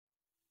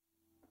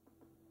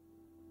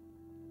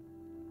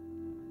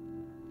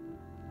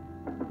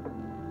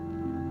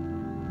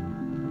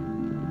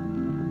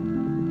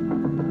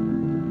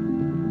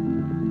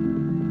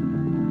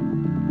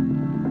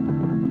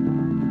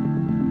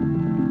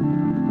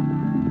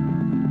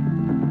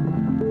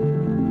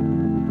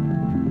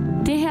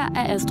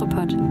er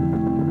Astropod.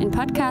 En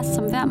podcast,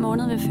 som hver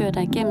måned vil føre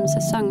dig igennem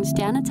sæsonens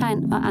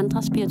stjernetegn og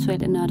andre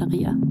spirituelle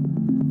nørderier.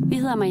 Vi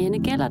hedder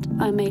Marianne Gellert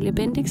og Amalie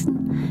Bendiksen,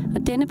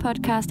 og denne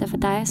podcast er for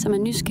dig, som er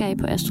nysgerrig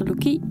på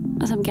astrologi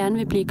og som gerne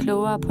vil blive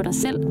klogere på dig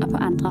selv og på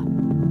andre.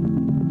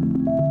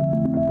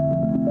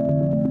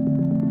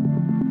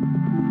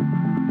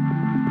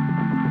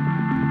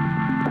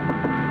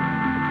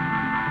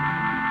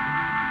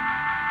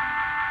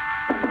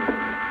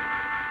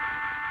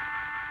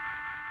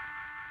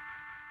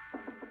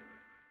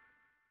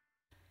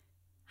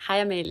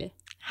 Hej Amalie.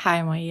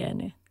 Hej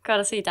Marianne. Godt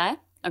at se dig,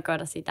 og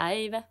godt at se dig,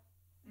 Eva.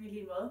 I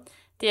lige måde.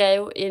 Det er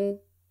jo en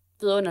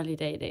vidunderlig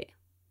dag i dag.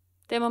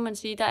 Det må man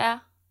sige, der er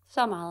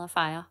så meget at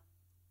fejre.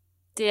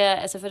 Det er,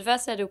 altså for det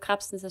første er det jo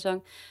Krebsen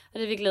sæson, og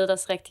det vi glæder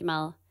os rigtig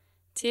meget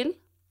til.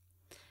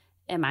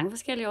 Af mange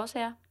forskellige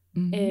årsager.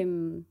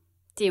 Mm-hmm.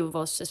 Det er jo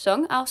vores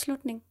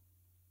sæsonafslutning.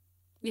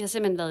 Vi har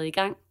simpelthen været i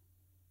gang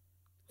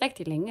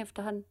rigtig længe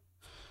efterhånden.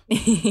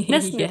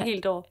 Næsten et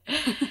helt år.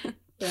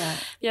 Ja.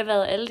 Vi har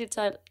været alle de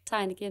 12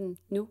 tegn igennem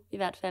nu, i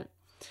hvert fald.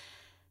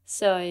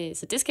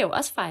 Så det skal jo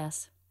også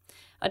fejres.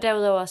 Og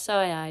derudover så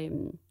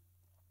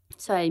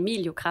er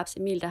Emil jo Krebs.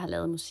 Emil, der har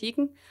lavet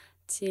musikken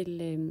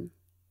til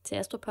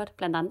Astropod,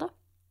 blandt andre.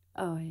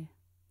 Og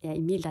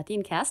Emil, der er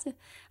din kæreste.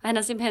 Og han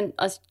har simpelthen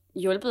også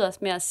hjulpet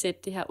os med at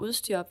sætte det her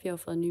udstyr op. Vi har jo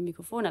fået nye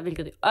mikrofoner,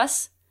 hvilket vi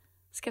også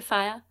skal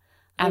fejre.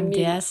 Jamen,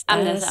 det er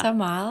så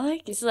meget,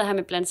 ikke? Vi sidder her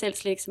med blandt selv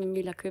slik, som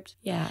Emil har købt.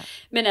 Ja.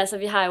 Men altså,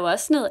 vi har jo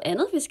også noget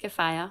andet, vi skal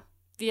fejre.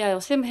 Vi har jo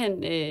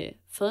simpelthen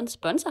fået en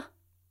sponsor.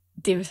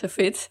 Det er jo så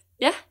fedt.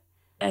 Ja,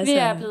 altså... vi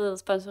er blevet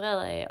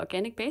sponsoreret af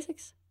Organic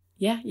Basics.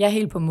 Ja, jeg er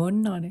helt på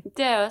munden over det.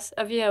 Det er også,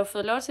 og vi har jo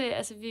fået lov til,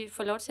 vi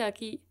får lov til at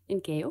give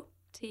en gave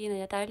til en af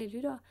jer dejlige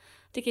lyttere.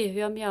 Det kan I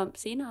høre mere om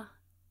senere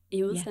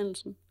i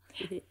udsendelsen.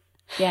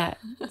 Ja,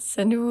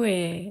 så nu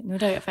er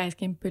der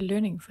faktisk en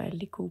belønning for alle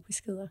de gode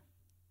beskeder.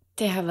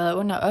 Det har været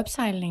under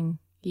opsejling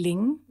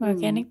længe med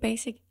Organic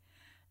Basic,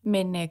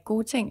 men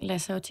gode ting lader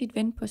sig jo tit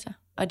vente på sig.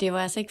 Og det var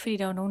altså ikke, fordi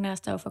der var nogen af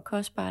os, der var for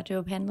kostbare.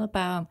 Det handlede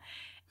bare om,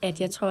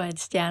 at jeg tror, at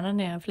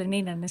stjernerne og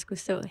planeterne skulle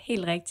stå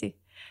helt rigtigt,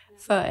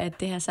 for at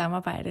det her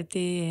samarbejde,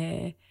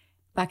 det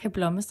bare kan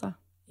blomstre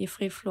i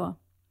fri flor.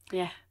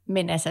 Ja.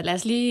 Men altså, lad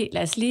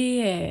os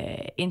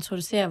lige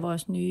introducere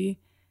vores nye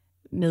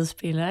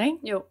medspillere, ikke?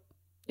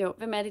 Jo,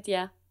 hvem er det, de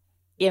er?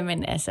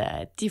 Jamen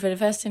altså, de er for det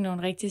første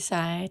nogle rigtig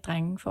seje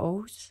drenge fra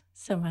Aarhus,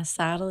 som har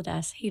startet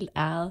deres helt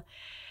eget,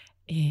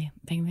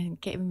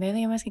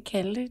 hvad man skal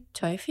kalde det?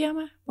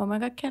 Tøjfirma? Må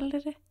man godt kalde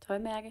det?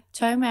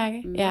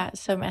 Tøjmærke, ja,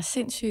 som er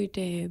sindssygt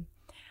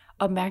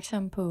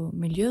opmærksom på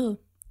miljøet,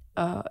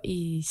 og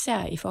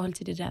især i forhold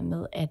til det der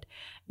med, at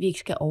vi ikke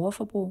skal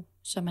overforbruge,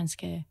 så man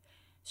skal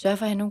sørge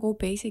for at have nogle gode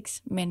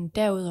basics, men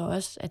derudover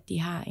også, at de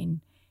har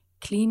en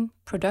clean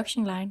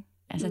production line,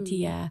 altså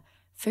de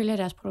følger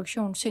deres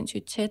produktion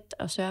sindssygt tæt,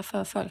 og sørger for,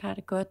 at folk har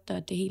det godt,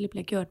 og det hele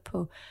bliver gjort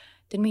på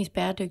den mest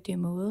bæredygtige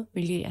måde,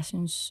 hvilket jeg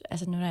synes,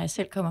 altså nu når jeg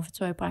selv kommer fra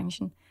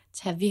tøjbranchen,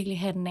 tager virkelig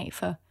hatten af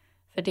for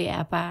det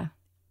er bare,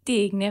 det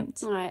er ikke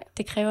nemt. Nej.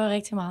 Det kræver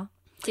rigtig meget.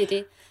 Det er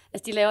det.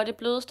 Altså de laver det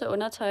blødeste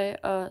undertøj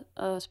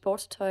og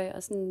sportstøj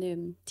og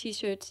sådan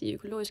t-shirts i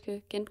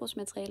økologiske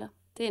genbrugsmaterialer.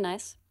 Det er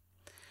nice.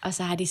 Og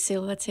så har de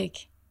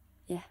Silvertech.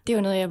 Ja. Det er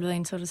jo noget, jeg er blevet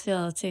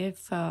introduceret til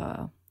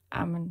for,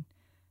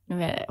 nu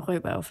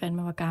røber jeg jo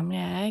fandme, hvor gammel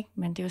jeg er, ikke?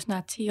 Men det er jo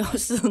snart 10 år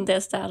siden, da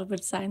jeg startede på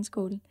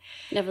designskolen.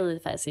 Jeg ved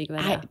faktisk ikke,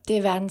 hvad det er. Nej, det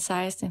er verdens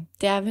sejeste.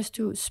 Det er, hvis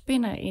du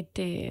spinder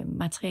et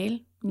materiale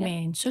med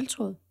en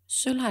sølvtråd.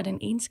 Sølv har den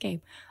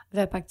egenskab at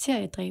være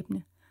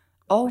bakteriedræbende.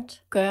 Og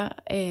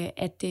gør,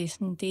 at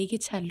det ikke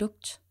tager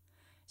lugt.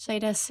 Så i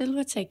deres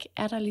Silvertech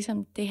er der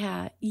ligesom det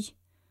her i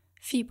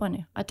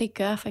fibrene. Og det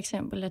gør for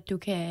eksempel, at du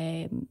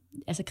kan...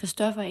 Altså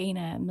Christoffer er en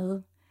af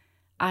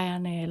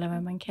medejerne, eller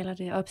hvad man kalder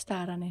det,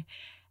 opstarterne.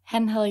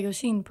 Han havde jo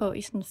sin på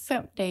i sådan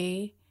 5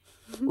 dage,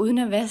 uden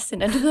at vaske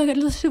den. Og det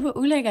lyder super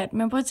ulækkert,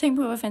 men prøv at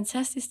tænke på, hvor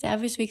fantastisk det er,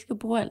 hvis vi ikke skal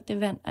bruge alt det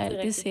vand, og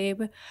alt det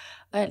sæbe,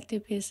 og alt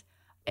det pis.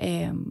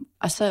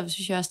 Og så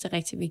synes jeg også, det er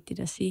rigtig vigtigt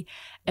at sige,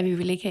 at vi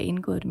vil ikke have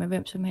indgået det med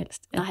hvem som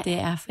helst. At det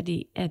er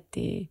fordi, at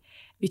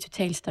vi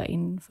totalt står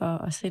inden for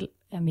os selv,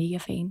 er mega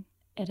fan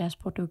af deres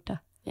produkter.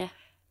 Ja,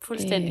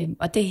 fuldstændig.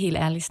 Og det er helt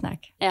ærlig snak.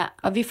 Ja.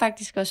 Og vi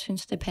faktisk også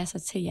synes, det passer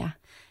til jer.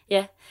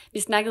 Ja, vi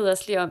snakkede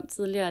også lige om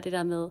tidligere det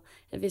der med,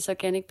 at hvis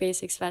Organic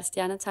Basics var et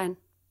stjernetegn,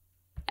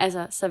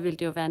 altså så ville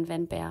det jo være en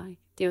vandbærer.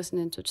 Ikke? Det er jo sådan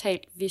en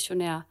totalt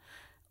visionær,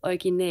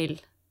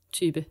 original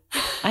type.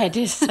 Ej,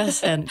 det er så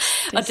sandt.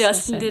 Og det er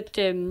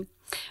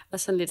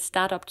også sådan lidt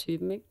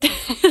startup-typen, ikke?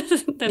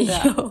 Den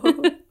der. Jo.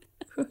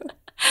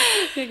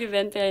 Virkelig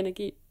vandbærer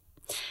energi.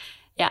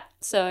 Ja,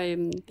 så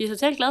vi er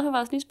totalt glade for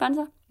vores nye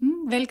sponsor.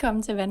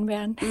 Velkommen til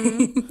vandbæren.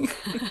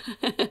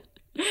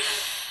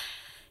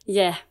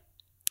 Ja.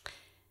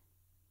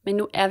 Men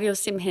nu er vi jo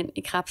simpelthen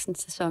i Krebsens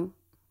sæson,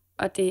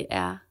 og det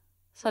er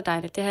så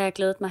dejligt. Det har jeg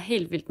glædet mig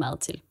helt vildt meget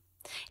til.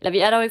 Eller vi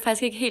er dog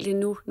faktisk ikke helt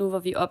endnu, nu hvor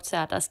vi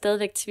optager. Der er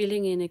stadigvæk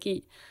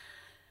tvillingeenergi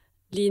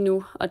lige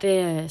nu, og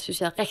det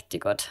synes jeg er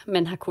rigtig godt,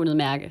 man har kunnet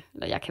mærke.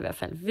 Eller jeg kan i hvert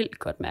fald vildt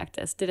godt mærke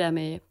det. Altså det der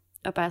med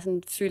og bare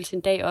sådan fylde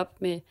sin dag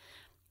op med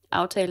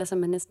aftaler, som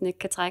man næsten ikke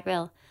kan trække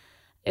vejret.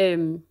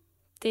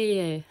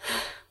 Det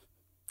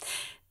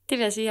vil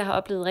jeg sige, jeg har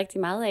oplevet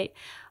rigtig meget af.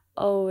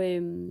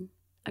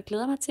 Og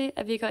glæder mig til,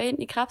 at vi går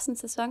ind i Krebsens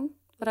sæson,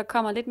 hvor der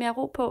kommer lidt mere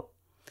ro på.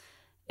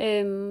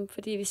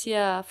 Fordi vi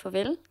siger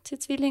farvel til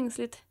tvillingens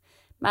lidt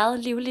meget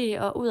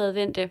livlige og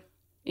udadvendte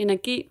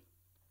energi.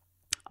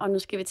 Og nu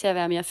skal vi til at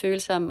være mere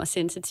følsomme og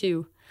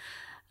sensitive.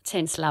 Og tage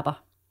en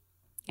slapper.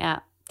 Ja,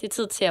 det er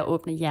tid til at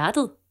åbne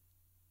hjertet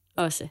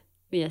også,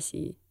 vil jeg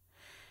sige.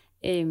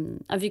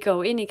 Og vi går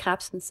jo ind i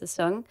Krebsens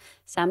sæson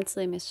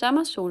samtidig med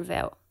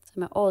sommersolhverv,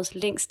 som er årets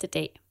længste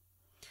dag.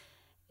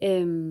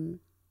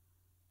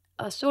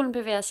 Og solen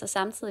bevæger sig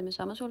samtidig med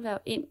sommersolhverv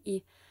ind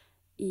i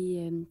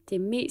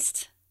det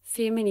mest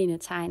feminine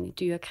tegn i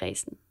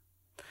dyrekredsen.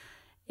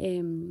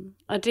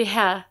 Og det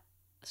her,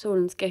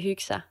 solen skal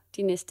hygge sig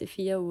de næste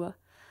 4 uger.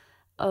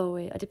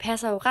 Og det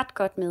passer jo ret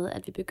godt med,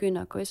 at vi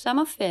begynder at gå i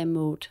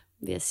sommerferie-mode,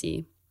 vil jeg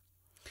sige.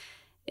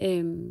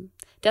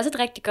 Det er også et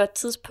rigtig godt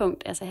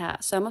tidspunkt, altså her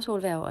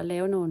sommersolhverv, at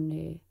lave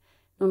nogle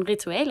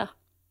ritualer.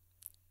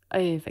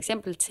 For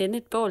eksempel tænde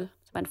et bål,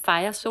 så man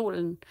fejrer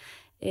solen,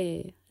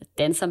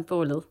 danser om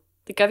bålet.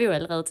 Det gør vi jo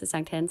allerede til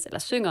Sankt Hans, eller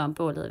synger om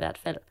bålet i hvert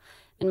fald.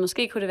 Men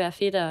måske kunne det være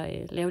fedt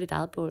at lave dit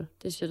eget bål.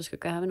 Det synes jeg, du skal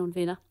gøre med nogle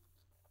venner.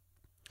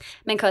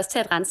 Man kan også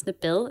tage et rensende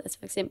bad, altså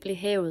for eksempel i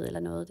havet eller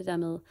noget. Det der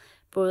med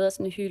både at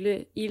sådan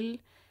hylde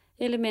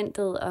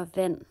ildelementet og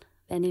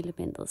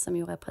vandelementet, som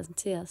jo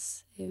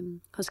repræsenteres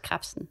hos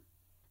Krebsen.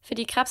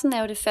 Fordi Krebsen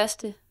er jo det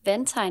første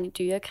vandtegn i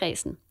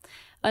dyrekredsen.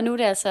 Og nu er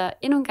det altså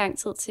endnu en gang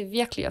tid til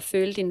virkelig at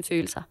føle dine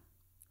følelser.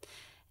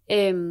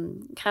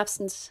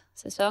 Krebsens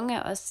sæson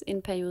er også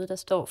en periode, der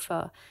står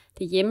for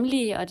det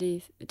hjemlige og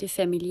det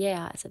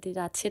familiære, altså det,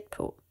 der er tæt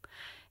på.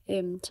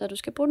 Så du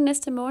skal bruge den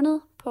næste måned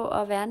på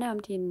at værne om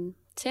dine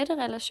tætte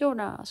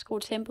relationer og skrue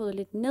tempoet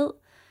lidt ned.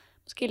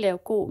 Måske lave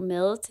god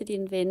mad til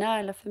dine venner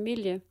eller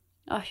familie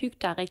og hygge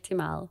dig rigtig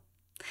meget.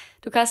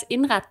 Du kan også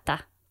indrette dig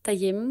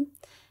derhjemme,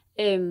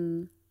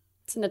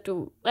 sådan at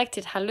du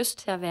rigtigt har lyst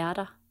til at være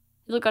der.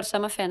 Jeg ved godt, at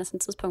sommerferien er sådan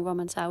et tidspunkt, hvor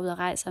man tager ud og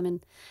rejser,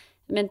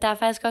 men der er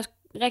faktisk også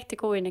rigtig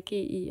god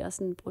energi i at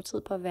sådan bruge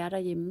tid på at være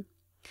derhjemme.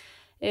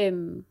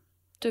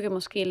 Du kan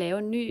måske lave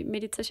en ny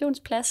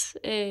meditationsplads,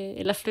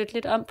 eller flytte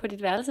lidt om på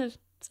dit værelse,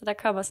 så der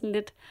kommer sådan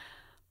lidt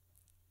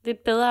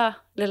bedre,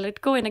 eller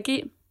lidt god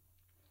energi.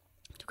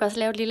 Du kan også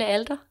lave et lille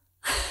alter.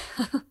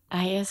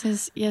 Ej, jeg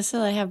synes, jeg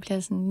sidder her og bliver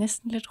sådan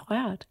næsten lidt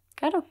rørt.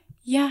 Gør du?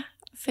 Ja,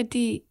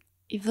 fordi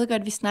jeg ved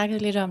godt, vi snakkede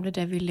lidt om det,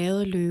 da vi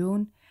lavede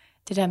Løven.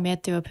 Det der med,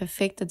 at det var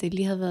perfekt, og det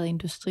lige havde været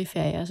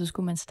industriferie, og så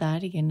skulle man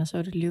starte igen, og så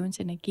var det Løvens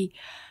energi.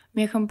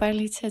 Men jeg kom bare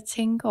lige til at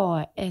tænke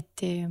over,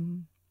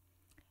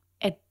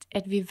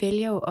 at vi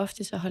vælger jo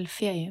ofte at holde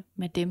ferie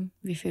med dem,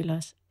 vi føler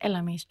os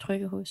allermest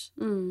trygge hos.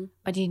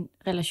 Og de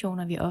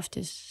relationer, vi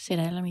ofte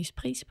sætter allermest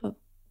pris på.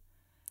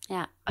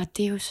 Ja. Og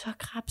det er jo så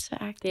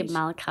krebsagtigt. Det er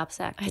meget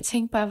krebsagtigt. Og jeg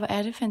tænkte bare, hvor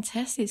er det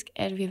fantastisk,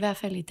 at vi i hvert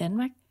fald i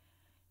Danmark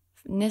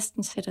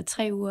næsten sætter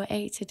 3 uger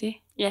af til det.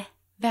 Ja.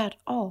 Hvert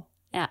år.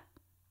 Ja.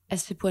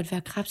 Altså det burde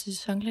være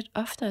krebssæson lidt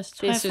oftere. Så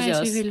tror det jeg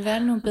faktisk, vi ville være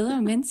nogle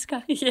bedre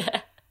mennesker. Ja.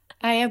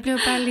 Ej, jeg blev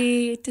bare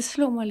lige, det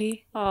slog mig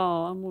lige.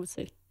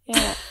 Musse. Ja.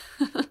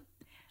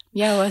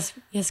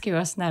 Jeg skal jo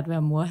også snart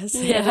være mor,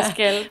 så jeg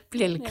skal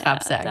blive lidt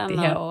krebsagtig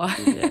herovre.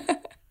 Ja,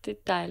 det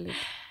er dejligt.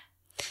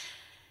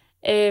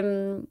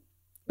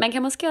 Man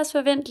kan måske også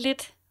forvente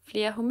lidt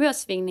flere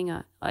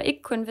humørsvingninger, og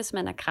ikke kun hvis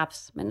man er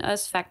krebs, men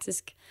også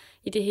faktisk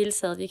i det hele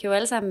taget. Vi kan jo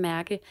alle sammen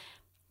mærke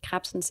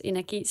krebsens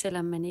energi,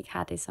 selvom man ikke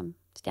har det som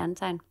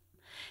stjernetegn.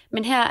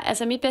 Men her,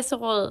 altså mit bedste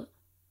råd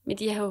med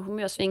de her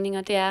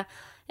humørsvingninger, det er,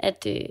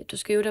 at du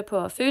skal øve dig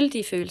på at føle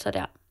de følelser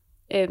der.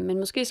 Men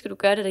måske skal du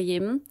gøre det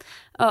derhjemme,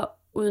 og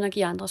uden at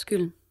give andre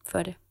skylden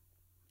for det.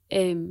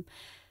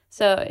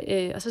 Så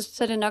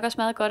er det nok også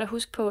meget godt at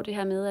huske på det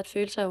her med, at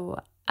følelser jo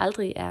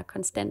aldrig er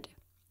konstante.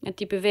 At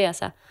de bevæger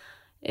sig,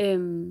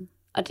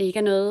 og det ikke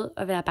er noget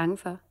at være bange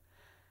for.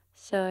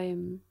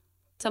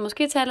 Så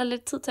måske tager det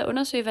lidt tid til at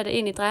undersøge, hvad det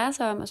egentlig drejer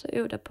sig om, og så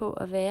øv dig på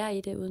at være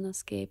i det, uden at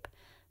skabe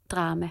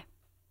drama.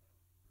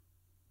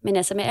 Men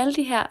altså med alle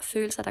de her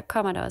følelser, der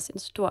kommer der også en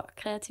stor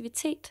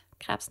kreativitet.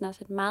 Krebsen er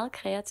også et meget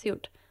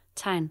kreativt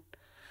tegn.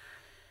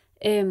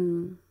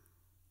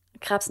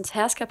 Krebsens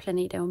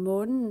herskerplanet er jo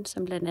månen,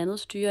 som blandt andet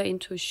styrer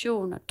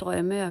intuition og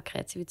drømme og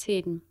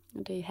kreativiteten.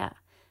 Og det er her,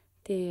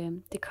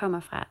 det kommer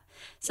fra.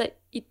 Så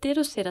i det,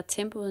 du sætter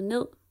tempoet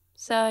ned,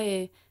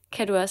 så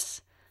kan du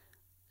også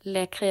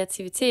lade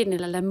kreativiteten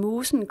eller lade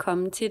musen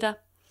komme til dig.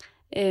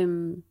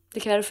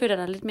 Det kan være, du føler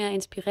dig lidt mere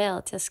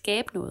inspireret til at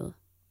skabe noget,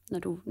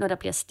 når der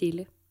bliver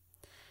stille.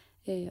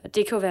 Og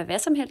det kan jo være hvad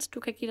som helst, du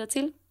kan give dig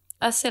til.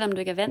 Også selvom du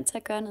ikke er vant til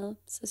at gøre noget,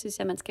 så synes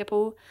jeg, man skal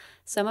bruge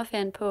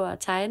sommerferien på at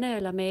tegne,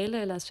 eller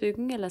male, eller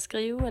synge, eller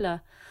skrive, eller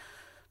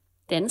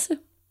danse.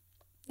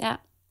 Ja.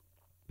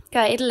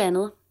 Gør et eller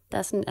andet,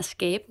 der sådan er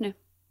skabende.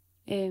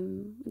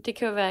 Det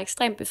kan jo være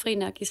ekstremt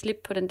befriende at give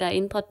slip på den der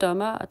indre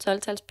dommer og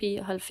 12-talspige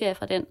og holde ferie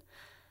fra den,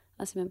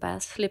 og simpelthen bare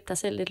slippe dig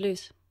selv lidt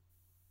løs.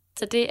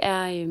 Så det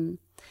er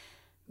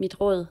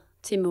mit råd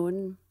til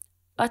månen.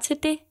 Og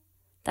til det,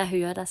 der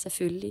hører der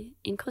selvfølgelig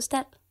en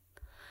krystal.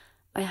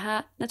 Og jeg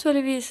har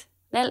naturligvis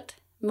valgt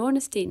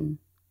månestenen,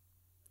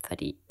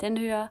 fordi den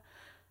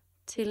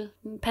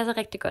passer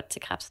rigtig godt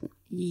til krebsen.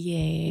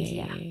 Yeah.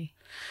 Ja.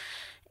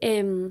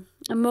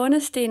 Og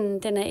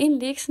månestenen, den er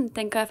egentlig ikke sådan,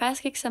 den gør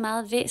faktisk ikke så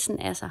meget væsen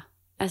af sig.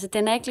 Altså,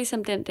 den er ikke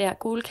ligesom den der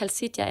gule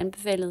kalcit, jeg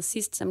anbefalede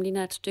sidst, som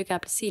ligner et stykke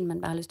appelsin,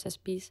 man bare har lyst til at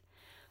spise.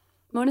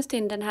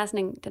 Månestenen, den har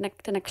sådan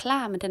den er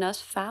klar, men den er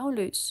også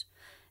farveløs.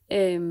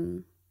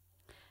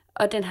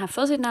 Og den har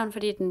fået sit navn,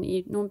 fordi den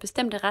i nogle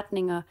bestemte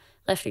retninger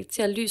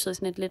reflekterer lyset i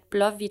sådan et lidt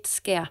blåhvidt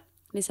skær,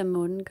 ligesom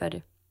månen gør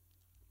det.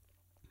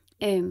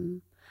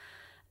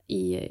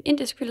 I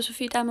indisk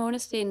filosofi, der er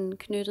månestenen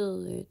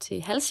knyttet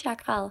til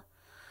halschakraet,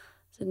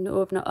 så den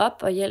åbner op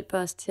og hjælper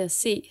os til at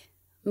se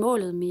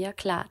målet mere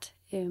klart,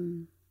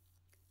 og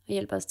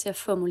hjælper os til at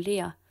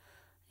formulere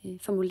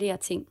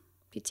ting,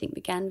 de ting,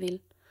 vi gerne vil.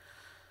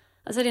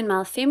 Og så er det en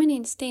meget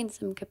feminin sten,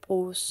 som kan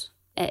bruges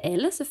af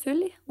alle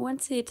selvfølgelig,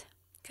 uanset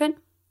køn,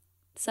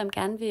 som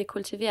gerne vil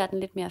kultivere den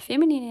lidt mere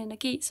feminine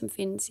energi, som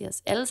findes i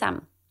os alle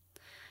sammen.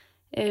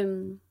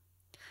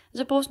 Og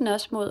så bruges den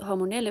også mod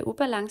hormonelle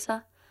ubalancer,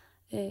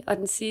 og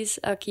den siges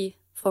at give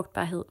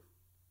frugtbarhed.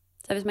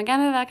 Så hvis man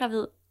gerne vil være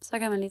gravid, så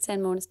kan man lige tage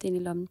en månesten i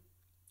lommen.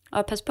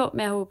 Og pas på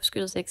med at have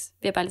beskyttet sex,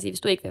 vil jeg bare lige sige, hvis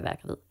du ikke vil være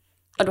gravid,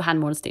 og du har en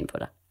månesten på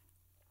dig.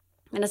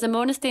 Men altså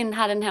månestenen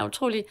har den her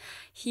utrolig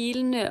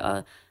healende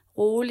og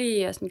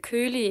rolige og sådan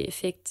kølende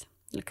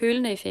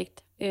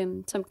effekt,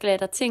 som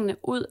glatter tingene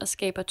ud og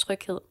skaber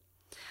tryghed.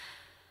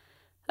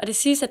 Og det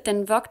siges, at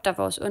den vogter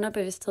vores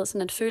underbevidsthed, så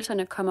at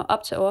følelserne kommer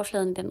op til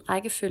overfladen i den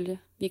rækkefølge,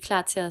 vi er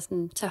klar til at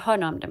sådan, tage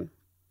hånd om dem.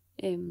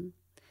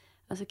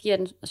 Og så giver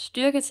den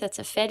styrke til at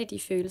tage fat i de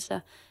følelser,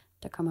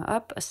 der kommer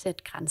op og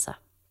sætte grænser.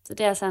 Så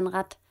det er altså en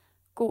ret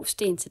god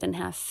sten til den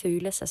her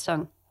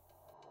følesæson.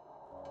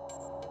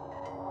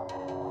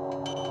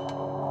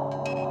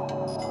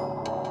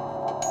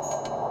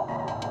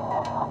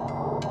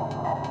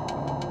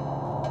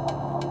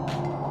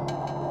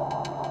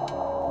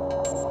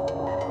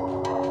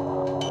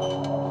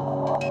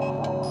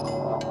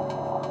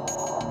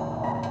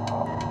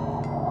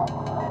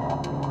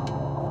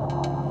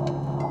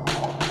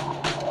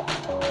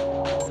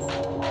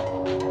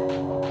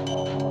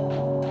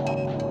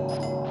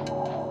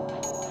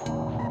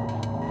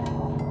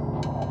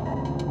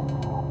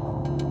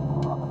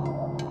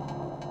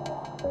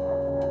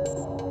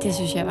 Det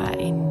synes jeg var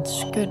en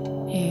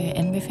skøn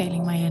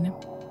anbefaling, Marianne.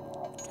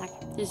 Tak,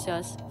 det synes jeg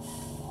også.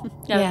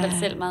 Jeg er i hvert fald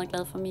selv meget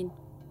glad for min.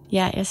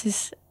 Ja, jeg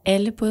synes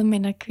alle, både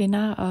mænd og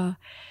kvinder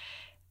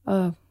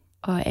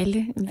og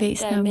alle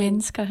væsener og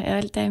mennesker, og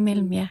alt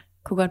derimellem,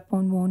 kunne godt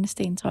bruge en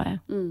månesten, tror jeg.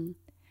 Mm.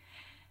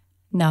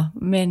 Nå,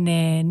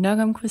 men nok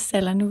om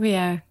krystaller. Nu vil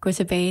jeg gå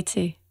tilbage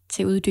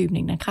til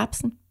uddybningen af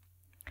Krebsen.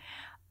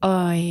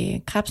 Og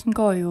Krebsen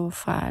går jo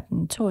fra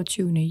den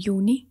 22.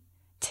 juni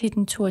til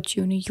den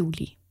 22.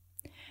 juli.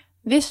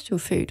 Hvis du er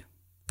født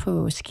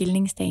på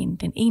skilningsdagen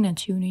den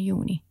 21.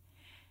 juni,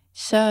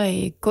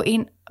 så gå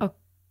ind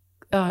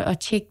og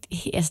tjek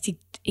altså dit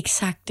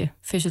eksakte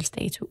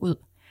fødselsdato ud.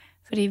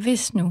 Fordi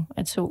hvis nu,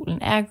 at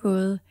solen er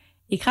gået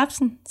i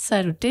Krebsen, så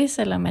er du det,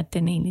 selvom at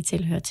den egentlig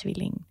tilhører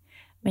tvillingen.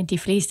 Men de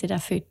fleste, der er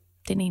født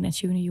den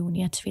 21.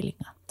 juni, er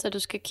tvillinger. Så du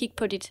skal kigge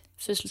på dit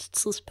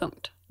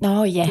fødselstidspunkt.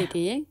 Nå ja. Det er det,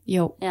 ikke?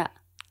 Jo, ja.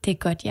 Det er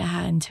godt, jeg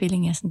har en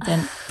tvilling af sådan den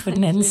på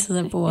den anden side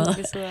af bordet.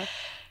 Jeg skal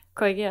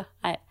korrigere.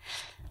 Nej.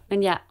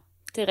 Men ja,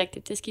 det er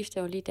rigtigt. Det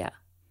skifter jo lige der.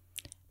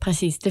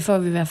 Præcis, det får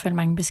vi i hvert fald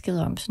mange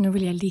beskeder om, så nu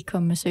vil jeg lige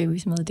komme med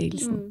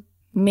servicemeddelelsen.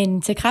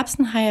 Men til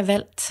Krebsen har jeg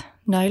valgt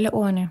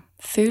nøgleordene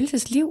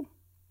følelsesliv,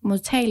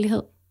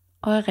 modtagelighed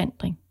og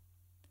erindring.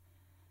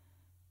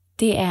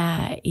 Det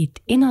er et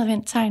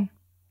indadvendt tegn,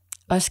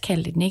 også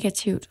kaldt et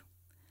negativt.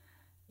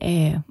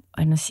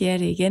 Og nu siger jeg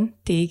det igen,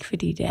 det er ikke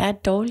fordi det er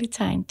et dårligt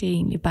tegn, det er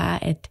egentlig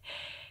bare, at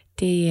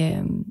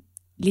det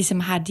ligesom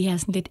har de her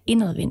sådan lidt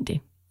indadvendte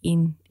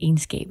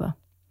egenskaber.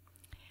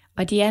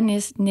 Og de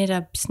er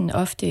netop sådan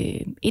ofte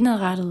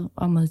indadrettede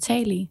og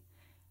modtagelige,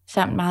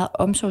 samt meget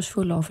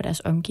omsorgsfulde over for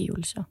deres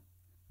omgivelser.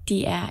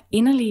 De er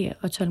inderlige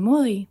og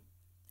tålmodige,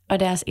 og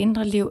deres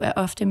indre liv er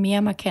ofte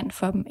mere markant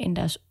for dem end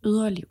deres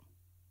ydre liv.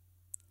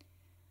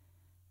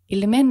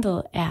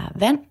 Elementet er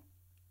vand,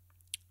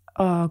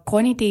 og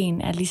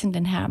grundideen er ligesom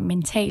den her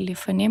mentale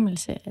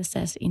fornemmelse, altså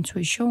deres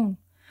intuition.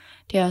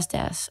 Det er også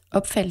deres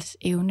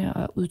opfattelsesevne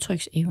og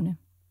udtryksevne.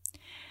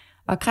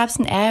 Og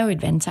Krebsen er jo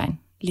et vandtegn,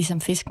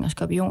 ligesom fisken og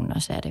skorpionen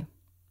også er det.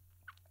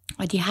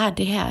 Og de har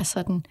det her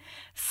sådan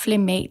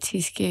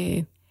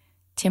flematiske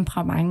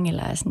temperament,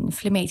 eller sådan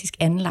flematisk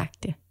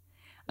anlagte.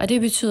 Og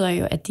det betyder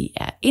jo, at de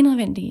er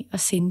indadvendige og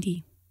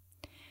sindige.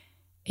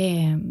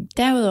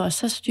 Derudover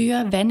så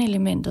styrer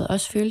vandelementet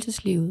også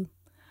følelseslivet.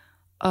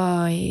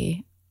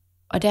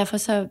 Og derfor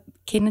så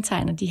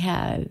kendetegnes de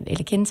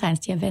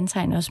her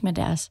vandtegn også med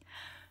deres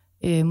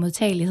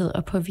modtagelighed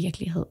og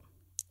påvirkelighed.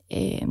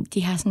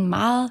 De har sådan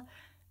meget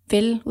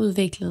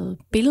veludviklede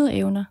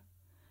billedevner.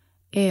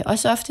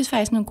 Også oftest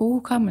faktisk nogle gode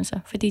hukommelser,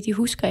 fordi de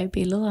husker i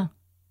billeder.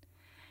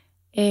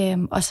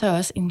 Og så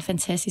også en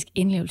fantastisk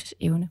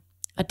indlevelsesevne.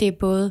 Og det er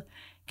både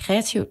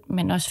kreativt,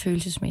 men også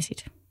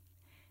følelsesmæssigt.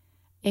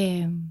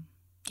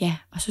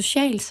 Og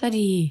socialt, så er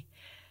de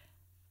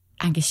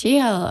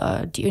engageret,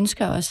 og de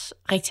ønsker også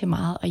rigtig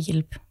meget at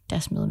hjælpe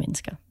deres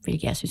medmennesker,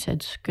 hvilket jeg synes er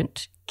et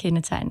skønt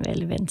kendetegn ved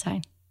alle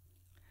vandtegn.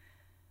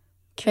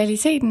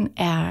 Kvaliteten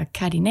er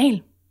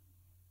kardinal,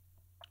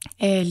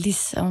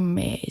 ligesom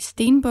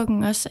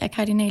stenbukken også er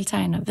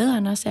kardinaltegn, og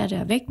vædderen også er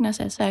det, og vægten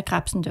også er, så er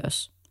krebsen det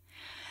også.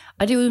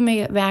 Og det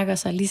udmærker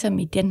sig ligesom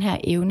i den her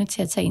evne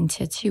til at tage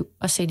initiativ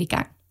og sætte i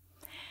gang.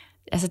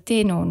 Altså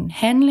det er nogle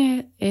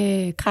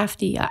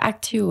handlekraftige og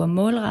aktive og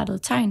målrettede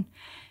tegn,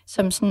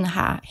 som sådan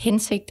har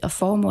hensigt og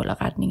formål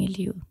og retning i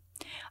livet.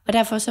 Og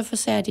derfor så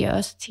forser de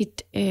også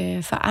tit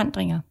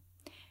forandringer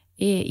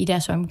i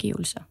deres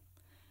omgivelser.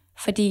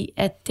 Fordi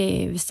at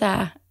hvis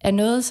der er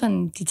noget,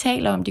 sådan, de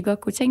taler om, de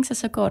godt kunne tænke sig,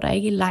 så går der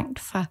ikke langt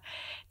fra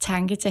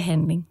tanke til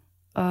handling.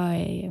 Og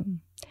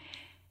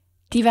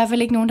de er i hvert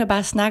fald ikke nogen, der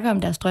bare snakker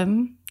om deres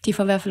drømme. De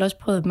får i hvert fald også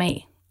prøvet dem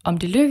af. Om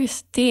det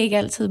lykkes, det er ikke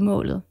altid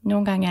målet.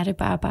 Nogle gange er det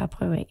bare at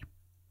prøve af.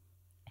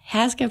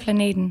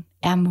 Herskerplaneten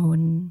er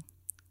månen.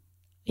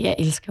 Jeg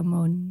elsker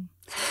månen.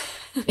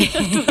 Du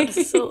er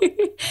så.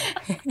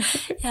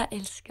 Jeg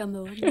elsker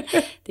månen.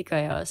 Det gør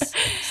jeg også.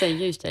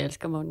 Seriøst, jeg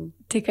elsker månen.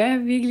 Det gør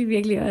jeg virkelig,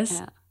 virkelig også.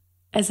 Ja.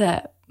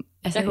 Altså,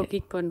 jeg kunne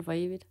kigge på den for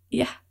evigt.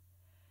 Ja,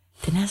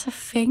 den er så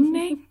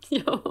fængende,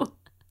 ikke? Jo.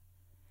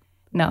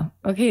 Nå,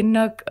 okay,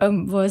 nok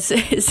om vores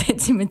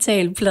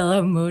sentimentale plader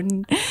om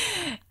månen.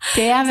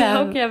 Det er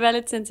okay at være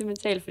lidt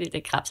sentimental, fordi det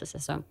er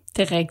Krebsen-sæson.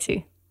 Det er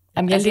rigtigt.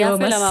 Jamen, jeg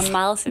føler mig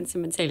meget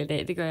sentimental i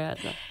dag, det gør jeg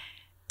altså.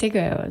 Det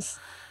gør jeg også.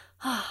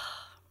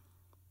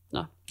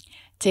 Nå.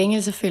 Til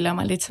enkelt så føler jeg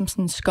mig lidt som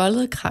sådan en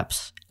skoldet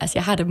krebs. Altså,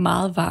 jeg har det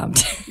meget varmt.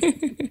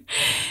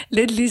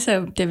 Lidt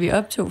ligesom, da vi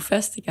optog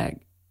første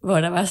gang,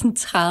 hvor der var sådan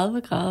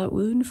 30 grader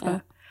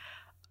udenfor.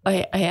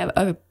 Ja.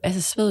 Og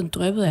altså, sveden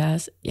dryppede af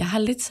os. Jeg har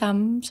lidt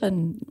samme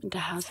sådan der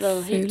har også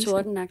været følelse. Helt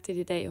tordenagtigt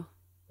i dag jo.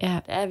 Ja.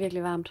 Det er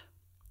virkelig varmt.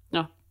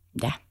 Nå.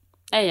 Ja.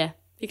 Ja,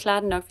 vi klarer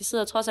det nok. Vi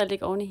sidder trods alt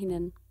ikke oven i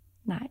hinanden.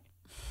 Nej.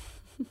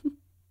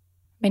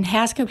 Men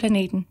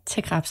herskerplaneten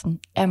til Krebsen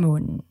er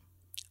månen.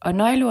 Og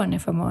nøgleordene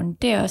for månen,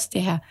 det er også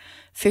det her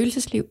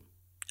følelsesliv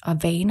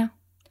og vaner,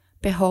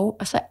 behov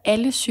og så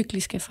alle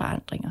cykliske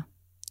forandringer.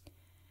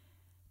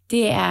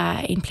 Det er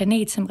en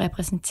planet, som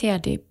repræsenterer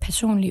det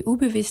personlige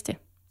ubevidste,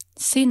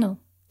 sindet,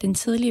 den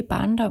tidlige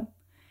barndom,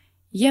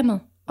 hjemmet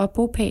og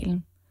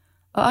bopælen,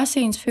 og også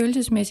ens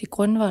følelsesmæssige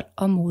grundvold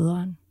og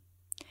moderen.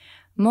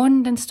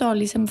 Månen den står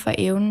ligesom for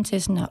evnen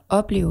til sådan at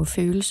opleve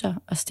følelser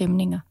og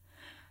stemninger.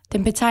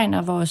 Den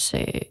betegner vores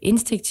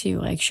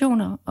instinktive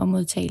reaktioner og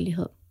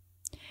modtagelighed.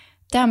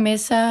 Dermed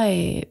så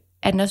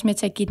er den også med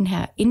til at give den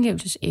her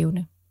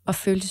indlevelsesevne og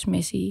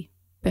følelsesmæssige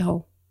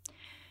behov.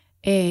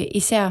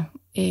 Især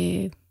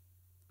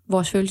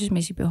vores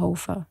følelsesmæssige behov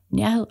for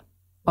nærhed,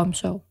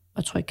 omsorg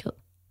og tryghed.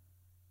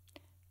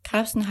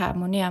 Krebsen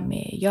harmonerer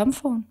med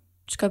jomfruen,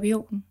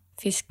 skorpionen,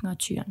 fisken og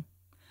tyren.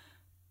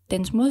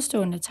 Dens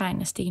modstående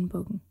tegn er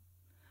stenbukken.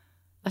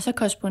 Og så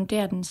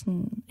korresponderer den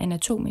sådan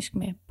anatomisk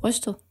med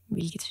brystet,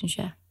 hvilket synes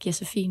jeg giver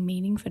så fin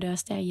mening, for det er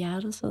også der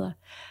hjertet sidder.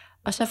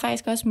 Og så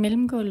faktisk også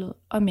mellemgulvet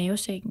og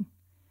mavesækken,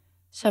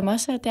 som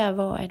også er der,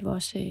 hvor at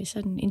vores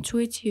sådan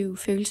intuitive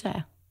følelser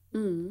er.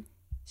 Mm.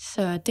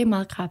 Så det er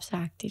meget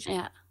krebsagtigt.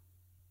 Ja.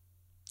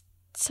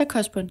 Så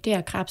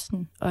korresponderer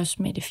krebsen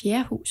også med det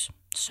 4. hus,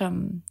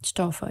 som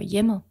står for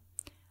hjemmet,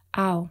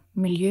 arv,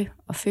 miljø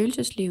og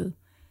følelseslivet.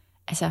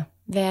 Altså,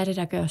 hvad er det,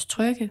 der gør os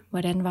trygge?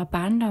 Hvordan var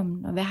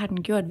barndommen, og hvad har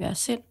den gjort ved os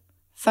selv?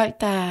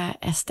 Folk, der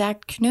er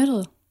stærkt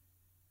knyttet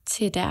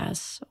til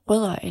deres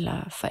rødder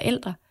eller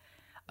forældre,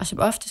 og som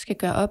ofte skal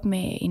gøre op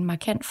med en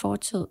markant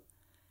fortid,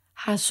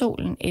 har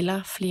solen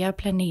eller flere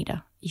planeter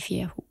i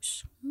 4.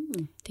 hus.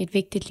 Mm. Det er et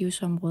vigtigt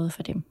livsområde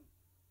for dem.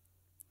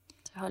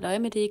 Så hold øje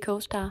med det i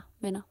Co-Star,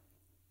 venner.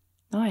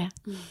 Nå ja.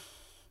 Mm.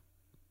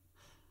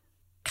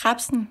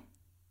 Krebsen,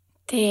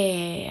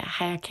 det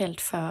har jeg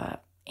kaldt for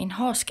en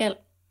hård skal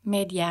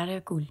med et hjerte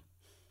af guld.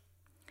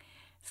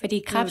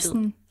 Fordi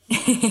krebsen...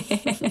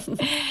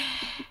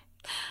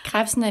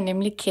 Krebsen er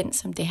nemlig kendt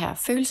som det her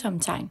følsomme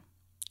tegn.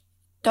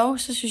 Dog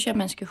så synes jeg, at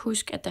man skal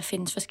huske, at der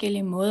findes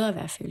forskellige måder at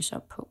være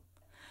følsom på.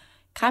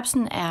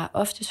 Krebsen er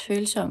oftest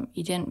følsom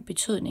i den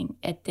betydning,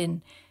 at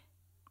den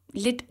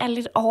er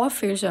lidt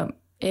overfølsom,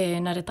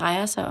 når det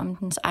drejer sig om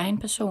dens egen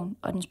person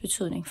og dens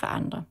betydning for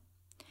andre.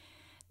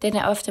 Den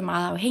er ofte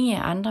meget afhængig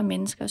af andre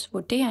menneskers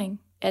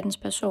vurdering af dens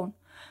person,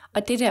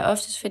 og det er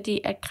oftest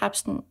fordi, at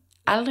krebsen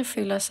aldrig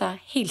føler sig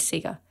helt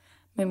sikker,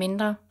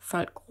 medmindre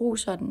folk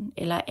roser den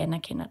eller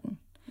anerkender den.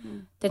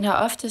 Mm. Den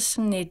har ofte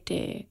sådan et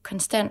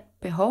konstant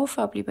behov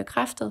for at blive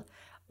bekræftet,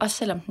 også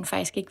selvom den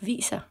faktisk ikke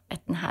viser,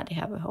 at den har det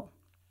her behov.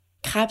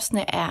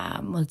 Krebsene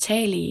er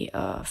modtagelige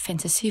og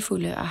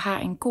fantasifulde og har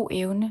en god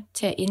evne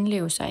til at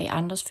indleve sig i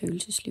andres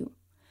følelsesliv.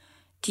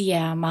 De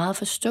er meget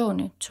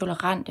forstående,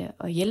 tolerante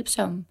og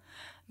hjælpsomme,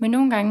 men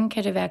nogle gange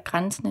kan det være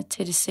grænsende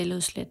til det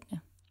selvudslættende.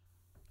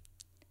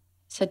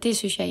 Så det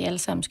synes jeg, I alle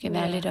sammen skal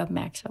være lidt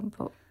opmærksomme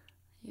på.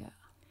 Ja,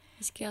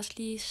 vi skal også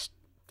lige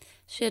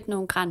sætte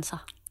nogle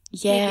grænser.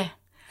 Ja,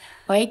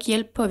 og ikke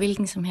hjælpe på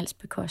hvilken som helst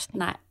bekostning.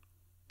 Nej.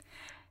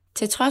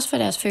 Til trods for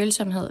deres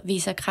følsomhed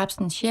viser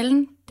krebsen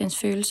sjældent dens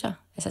følelser,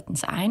 altså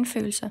dens egen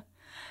følelser,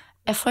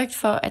 af frygt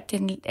for,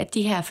 at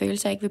de her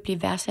følelser ikke vil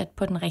blive værdsat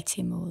på den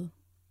rigtige måde.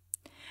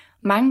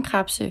 Mange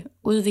krebse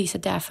udviser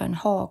derfor en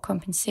hård og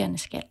kompenserende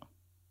skal.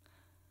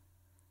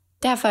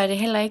 Derfor er det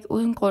heller ikke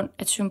uden grund,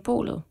 at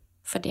symbolet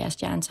for deres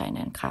stjernetegn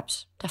er en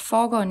krebs. Der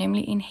foregår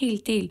nemlig en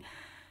hel del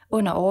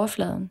under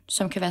overfladen,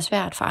 som kan være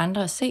svært for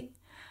andre at se,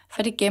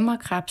 for det gemmer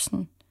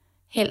krebsen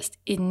helst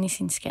inde i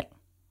sin skal.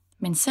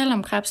 Men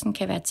selvom krebsen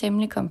kan være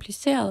temmelig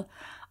kompliceret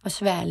og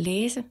svær at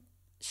læse,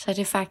 så er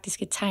det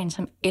faktisk et tegn,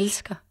 som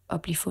elsker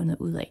at blive fundet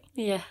ud af.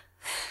 Ja.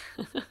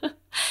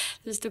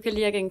 Hvis du kan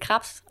lirke en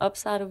krebs op,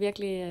 så har du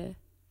virkelig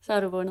så har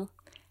du vundet.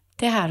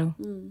 Det har du.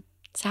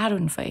 Så har du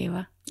den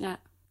forever. Ja.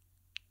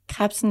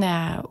 Krebsen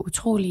er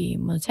utrolig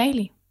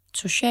modtagelig,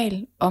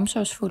 social,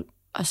 omsorgsfuld,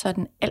 og så er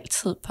den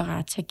altid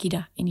parat til at give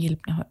dig en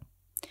hjælpende hånd.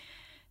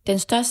 Den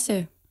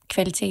største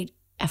kvalitet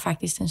er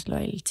faktisk dens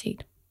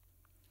loyalitet.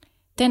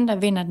 Den, der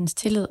vinder dens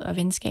tillid og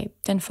venskab,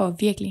 den får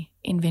virkelig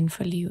en ven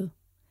for livet.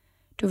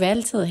 Du vil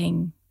altid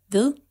hænge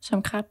ved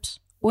som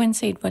krebs,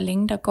 uanset hvor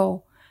længe der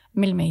går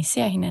mellem at I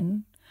ser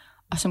hinanden.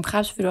 Og som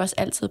krebs vil du også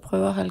altid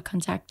prøve at holde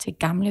kontakt til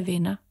gamle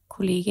venner,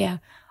 kollegaer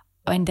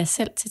og endda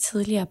selv til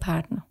tidligere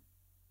partner.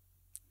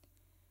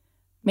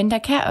 Men der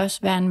kan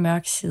også være en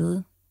mørk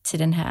side til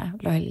den her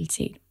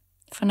loyalitet.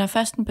 For når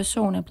først en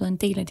person er blevet en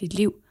del af dit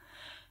liv,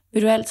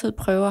 vil du altid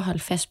prøve at holde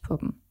fast på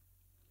dem.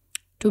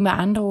 Du er med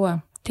andre ord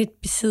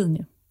lidt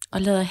besiddende,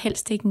 og lader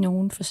helst ikke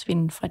nogen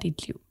forsvinde fra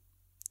dit liv.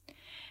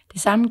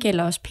 Det samme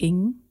gælder også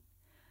penge.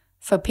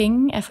 For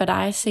penge er for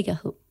dig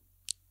sikkerhed,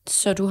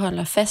 så du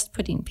holder fast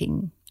på dine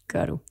penge,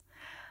 gør du.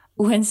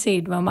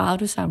 Uanset hvor meget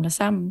du samler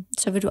sammen,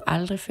 så vil du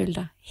aldrig føle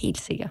dig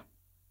helt sikker.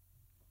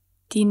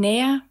 De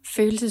nære,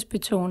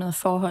 følelsesbetonede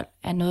forhold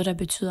er noget, der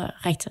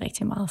betyder rigtig,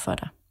 rigtig meget for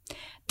dig.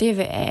 Det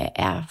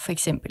er for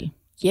eksempel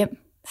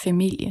hjem,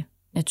 familie,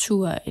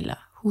 natur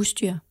eller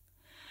husdyr.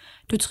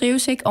 Du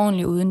trives ikke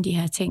ordentligt uden de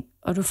her ting,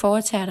 og du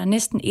foretager dig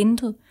næsten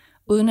intet,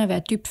 uden at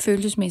være dybt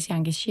følelsesmæssigt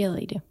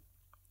engageret i det.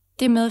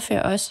 Det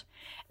medfører også,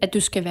 at du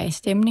skal være i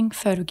stemning,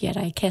 før du giver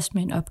dig i kast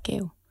med en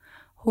opgave.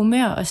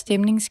 Humør og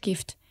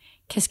stemningsskift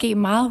kan ske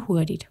meget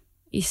hurtigt,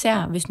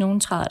 især hvis nogen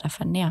træder dig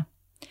for nær.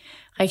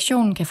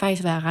 Reaktionen kan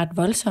faktisk være ret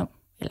voldsom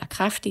eller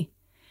kraftig,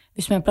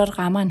 hvis man blot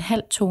rammer en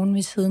halv tone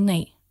ved siden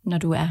af, når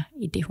du er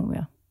i det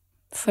humør.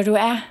 For du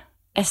er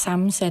af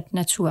sammensat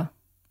natur,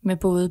 med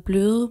både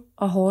bløde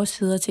og hårde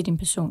sider til din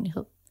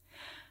personlighed.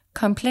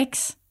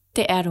 Kompleks,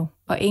 det er du,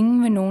 og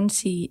ingen vil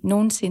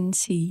nogensinde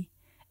sige,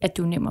 at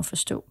du er nem at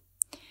forstå.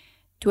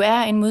 Du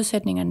er en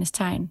modsætningernes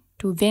tegn.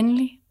 Du er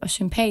venlig og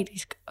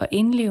sympatisk og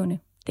indlevende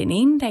den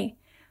ene dag,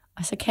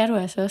 og så kan du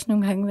altså også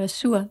nogle gange være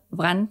sur,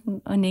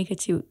 vranden og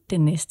negativ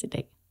den næste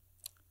dag.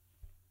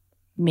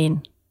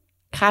 Men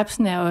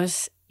krebsen er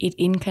også et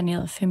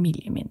inkarneret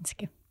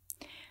familiemenneske,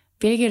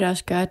 hvilket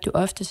også gør, at du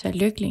ofte er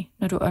lykkelig,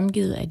 når du er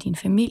omgivet af dine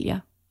familier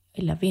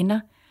eller venner,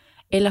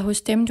 eller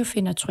hos dem, du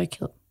finder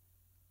tryghed.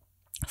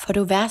 For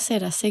du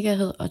værdsætter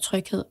sikkerhed og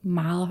tryghed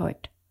meget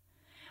højt.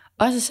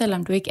 Også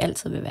selvom du ikke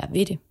altid vil være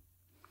ved det.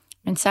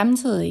 Men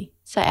samtidig,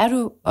 så er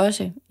du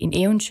også en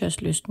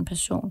eventyrslysten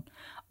person,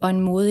 og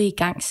en modig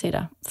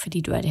igangsætter,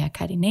 fordi du er det her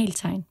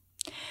kardinaltegn.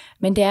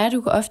 Men det er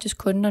du oftest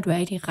kun, når du er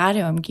i de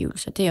rette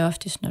omgivelser. Det er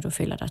oftest, når du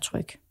føler dig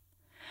tryg.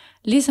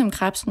 Ligesom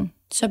krebsen,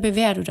 så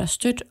bevæger du dig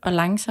stødt og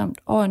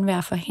langsomt over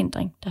enhver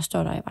forhindring, der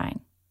står der i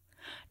vejen.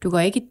 Du går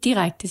ikke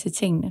direkte til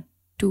tingene.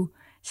 Du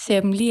ser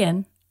dem lige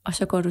an, og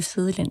så går du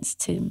sidelæns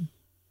til dem.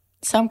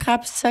 Som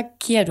krebs, så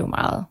giver du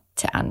meget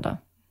til andre.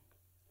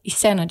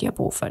 Især når de har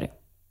brug for det.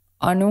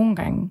 Og nogle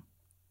gange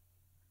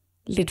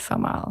lidt for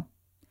meget.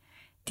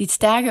 Dit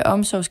stærke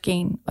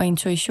omsorgsgen og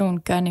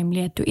intuition gør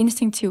nemlig, at du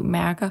instinktivt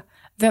mærker,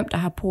 hvem der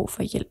har brug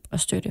for hjælp og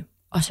støtte,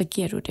 og så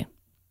giver du det.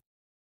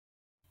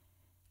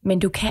 Men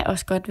du kan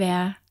også godt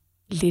være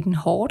lidt en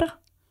hoarder.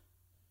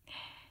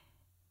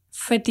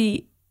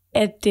 Fordi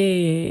at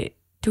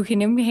du kan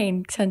nemlig have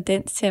en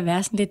tendens til at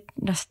være sådan lidt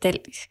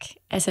nostalgisk.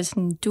 Altså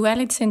sådan, du er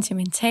lidt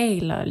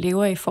sentimental og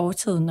lever i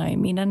fortiden og i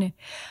minderne,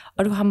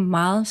 og du har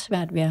meget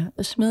svært ved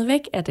at smide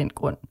væk af den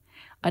grund.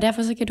 Og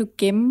derfor så kan du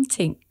gemme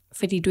ting,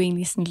 fordi du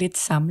egentlig sådan lidt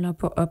samler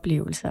på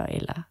oplevelser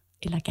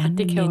eller gerne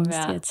det kan mindes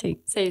de her ting.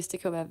 Seriøst, det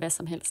kan jo være hvad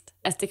som helst.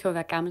 Altså det kan jo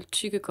være gammelt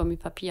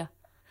tyggegummi-papir.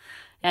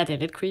 Ja, det er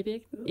lidt creepy,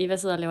 ikke? Eva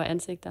sidder og laver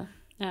ansigter.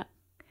 Ja.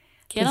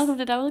 Kender du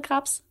det derude,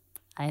 krebs?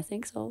 I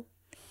think so.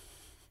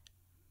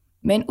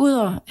 Men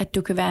udover at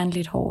du kan være en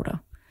lidt hårdere,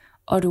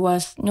 og du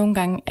også nogle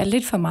gange er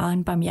lidt for meget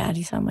en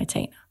barmhjertig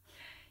samaritaner,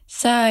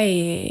 så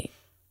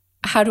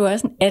har du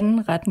også en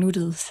anden ret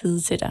nuttet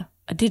side til dig.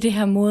 Og det er det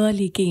her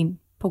moderlige gen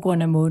på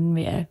grund af månen,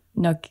 vil jeg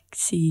nok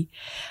sige.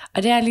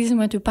 Og det er ligesom,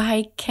 at du bare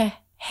ikke kan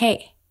have,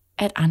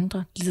 at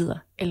andre lider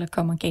eller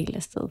kommer galt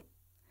afsted.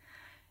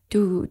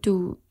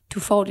 Du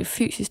får det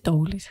fysisk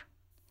dårligt.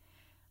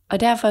 Og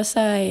derfor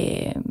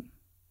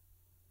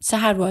så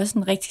har du også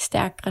en rigtig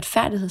stærk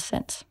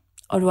retfærdighedssans.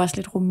 Og du er også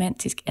lidt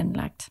romantisk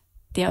anlagt.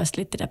 Det er også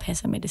lidt det, der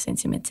passer med det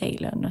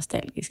sentimentale og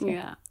nostalgiske.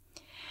 Ja.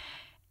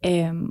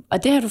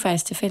 Og det har du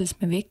faktisk til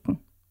fælles med vægten.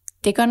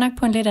 Det går nok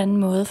på en lidt anden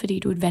måde, fordi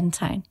du er et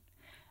vandtegn.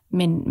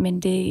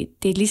 Men det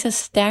er lige så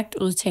stærkt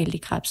udtalt i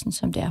Krebsen,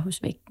 som det er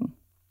hos vægten.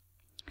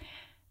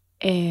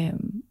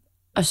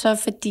 Og så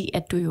fordi,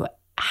 at du jo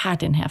har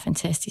den her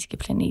fantastiske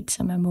planet,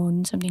 som er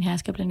månen, som din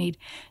herskerplanet,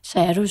 så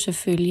er du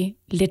selvfølgelig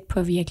lidt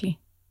påvirkelig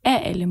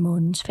af alle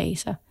månens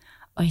faser,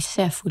 og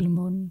især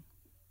fuldmånen.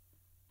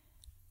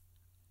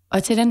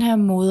 Og til den her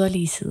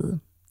moderlige side,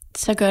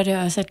 så gør det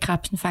også, at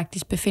Krebsen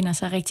faktisk befinder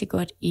sig rigtig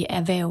godt i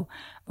erhverv,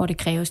 hvor det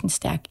kræves en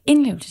stærk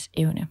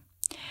indlevelsesevne.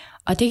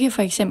 Og det kan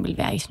for eksempel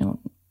være i sådan nogle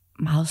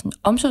meget sådan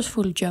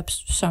omsorgsfulde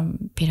jobs, som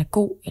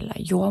pædagog eller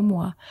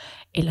jordmor,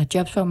 eller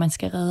jobs, hvor man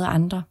skal redde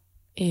andre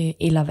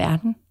eller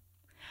verden.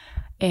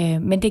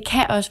 Men det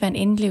kan også være en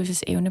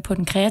indlevelsesevne på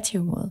den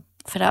kreative måde,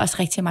 for der er også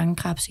rigtig mange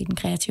krebs i den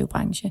kreative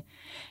branche.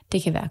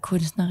 Det kan være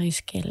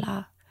kunstnerisk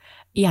eller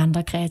i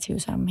andre kreative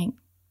sammenhæng.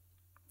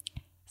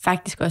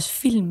 Faktisk også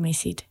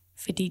filmmæssigt,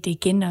 fordi det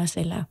igen også,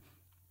 eller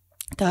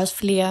der er også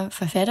flere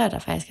forfattere, der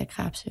faktisk er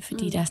krebse,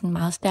 fordi der er sådan en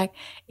meget stærk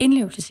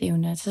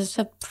indlevelsesevne,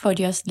 så får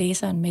de også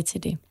læseren med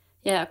til det.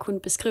 Ja, at kunne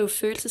beskrive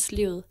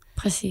følelseslivet.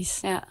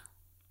 Præcis. Ja.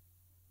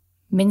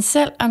 Men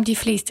selv om de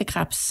fleste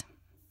krebs,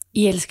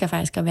 I elsker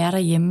faktisk at være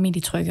derhjemme i de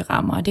trygge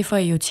rammer, og det får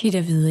I jo tit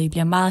at vide, I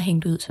bliver meget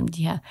hængt ud som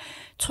de her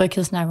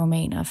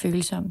tryghedsnarkomaner og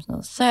følsomme og sådan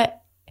noget, så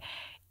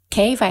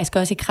kan I faktisk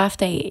også i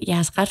kraft af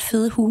jeres ret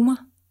fede humor,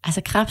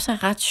 altså krebs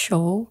er ret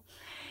sjove,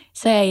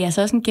 så er I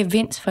altså også en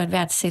gevinst for et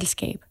hvert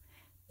selskab.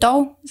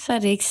 Dog så er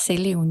det ikke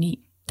selvironi,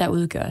 der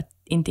udgør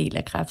en del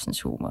af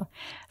krebsens humor,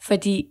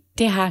 fordi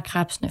det har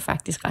krebsene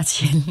faktisk ret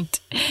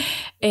sjældent.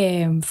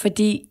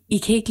 Fordi I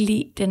kan ikke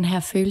lide den her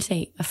følelse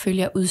af at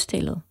følge jer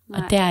udstillet,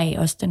 og der er I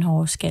også den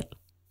hårde skal.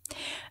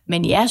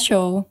 Men I er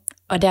sjove,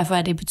 og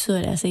derfor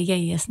betyder det altså ikke, at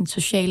I er sådan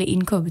sociale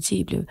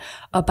inkompatible,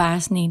 og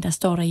bare sådan en, der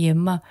står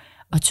derhjemme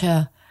og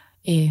tør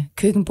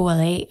køkkenbordet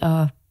af,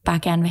 og bare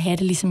gerne vil have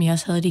det, ligesom I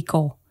også havde det i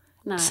går.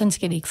 Nej. Sådan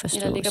skal det ikke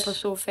forstås. Eller ligger på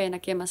sofaen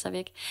og gemmer sig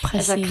væk.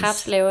 Præcis. Altså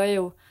krebs laver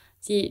jo,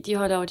 de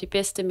holder jo de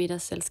bedste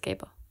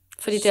middagsselskaber.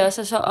 Fordi det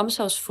også er så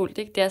omsorgsfuldt,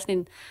 ikke? Det er sådan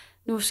en,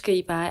 nu skal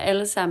I bare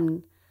alle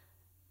sammen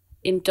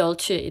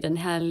indulge i den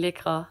her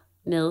lækre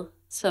mad,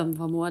 som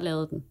vor mor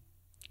lavede den.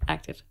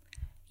 Agtigt.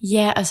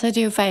 Ja, og så er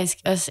det jo faktisk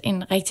også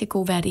en rigtig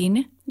god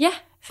værtinde. Ja,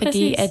 fordi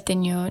præcis. at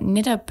den jo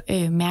netop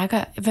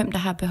mærker, hvem der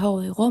har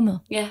behovet i rummet.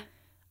 Ja,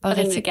 og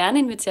den vil gerne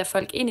invitere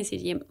folk ind i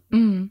sit hjem.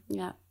 Mm.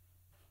 Ja.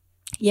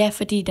 Ja,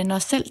 fordi den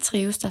også selv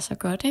trives der så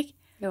godt, ikke?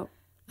 Jo.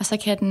 Og så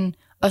kan den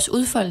også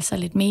udfolde sig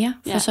lidt mere,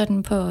 for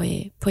sådan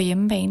på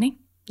hjemmebane, ikke?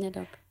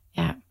 Netop.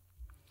 Ja.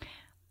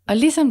 Og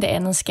ligesom det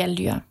andet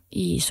skalddyr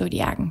i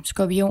zodiakken,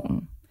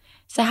 skorpionen,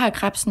 så har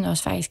krebsen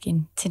også faktisk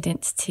en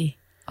tendens til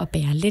at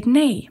bære lidt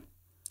nag.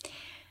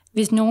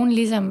 Hvis nogen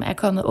ligesom er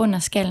kommet under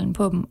skallen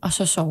på dem, og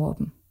så sover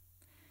dem.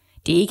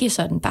 Det er ikke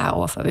sådan bare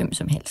over for hvem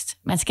som helst.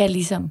 Man skal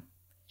ligesom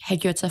have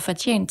gjort sig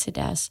fortjent til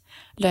deres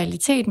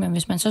loyalitet, men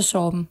hvis man så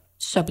sover dem,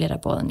 så bliver der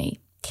båret ned.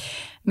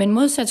 Men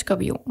modsat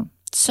skorpionen,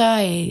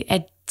 så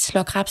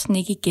slår krebsen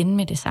ikke igen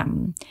med det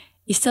samme.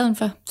 I stedet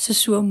for, så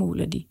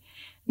surmuler de.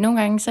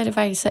 Nogle gange så er det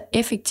faktisk så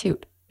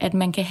effektivt, at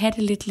man kan have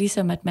det lidt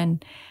ligesom, at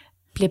man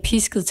bliver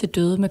pisket til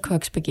døde med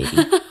kokspaghetti.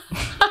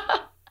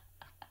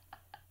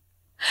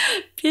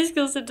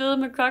 Pisket til døde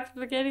med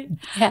kokspaghetti?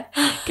 Ja,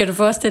 kan du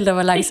forestille dig,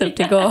 hvor langsomt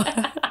det går?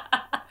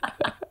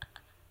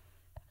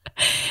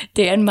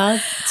 Det er en meget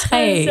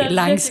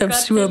langsom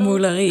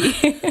surmuleri.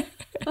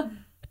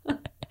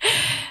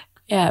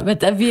 Ja,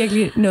 men der er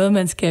virkelig noget,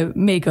 man skal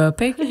make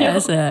up, ikke?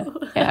 Altså,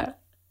 ja.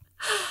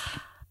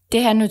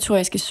 Det her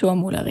notoriske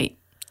surmuleri,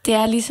 det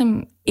er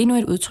ligesom endnu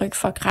et udtryk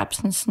for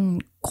krebsens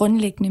sådan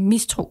grundlæggende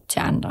mistro til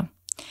andre.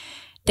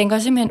 Den går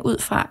simpelthen ud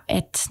fra,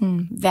 at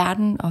sådan,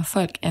 verden og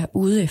folk er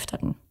ude efter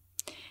den.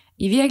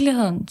 I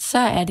virkeligheden, så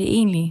er det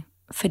egentlig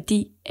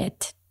fordi,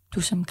 at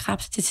du som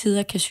krebs til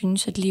tider kan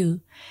synes, at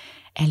livet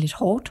er lidt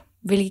hårdt,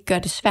 hvilket gør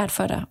det svært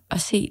for dig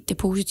at se det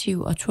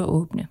positive og turde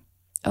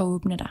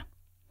åbne dig.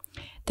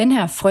 Den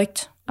her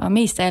frygt, og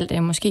mest af alt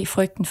er måske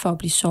frygten for at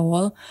blive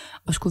såret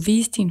og skulle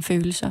vise dine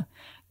følelser,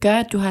 gør,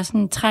 at du har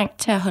sådan en trang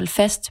til at holde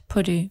fast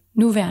på det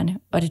nuværende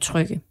og det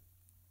trygge.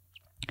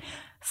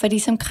 Fordi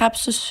som krebs,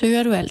 så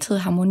søger du altid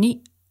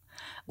harmoni.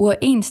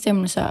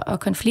 Uoverensstemmelser og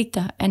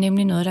konflikter er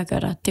nemlig noget, der gør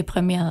dig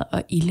deprimeret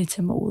og ilde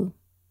til mode.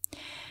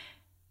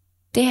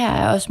 Det her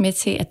er også med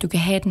til, at du kan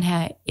have den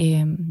her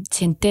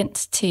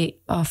tendens til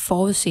at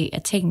forudse,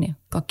 at tingene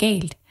går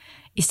galt,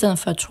 i stedet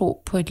for at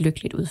tro på et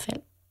lykkeligt udfald.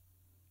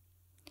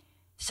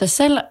 Så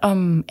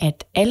selvom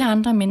at alle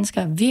andre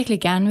mennesker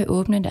virkelig gerne vil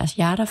åbne deres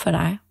hjerter for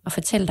dig og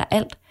fortælle dig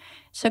alt,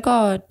 så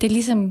går det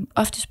ligesom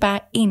oftest bare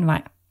en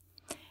vej.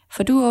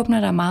 For du åbner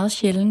dig meget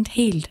sjældent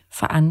helt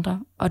for andre,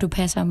 og du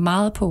passer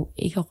meget på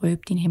ikke at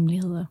røbe dine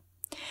hemmeligheder.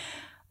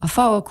 Og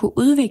for at kunne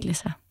udvikle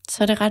sig,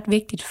 så er det ret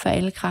vigtigt for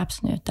alle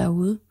krebsene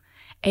derude,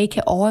 at I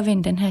kan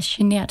overvinde den her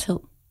generthed.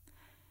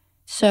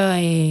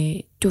 Så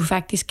du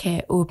faktisk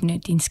kan åbne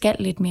din skal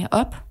lidt mere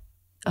op,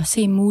 og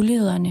se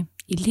mulighederne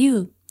i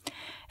livet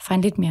fra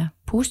en lidt mere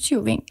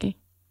positiv vinkel.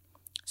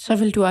 Så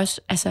vil du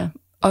også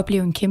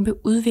opleve en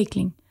kæmpe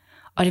udvikling,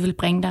 og det vil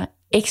bringe dig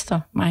ekstra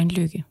meget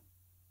lykke.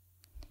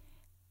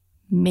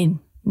 Men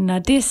når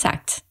det er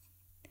sagt,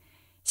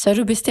 så er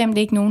du bestemt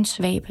ikke nogen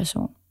svag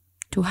person.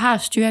 Du har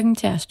styrken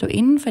til at stå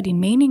inden for dine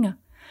meninger.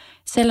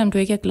 Selvom du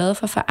ikke er glad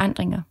for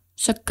forandringer,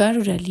 så gør du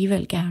det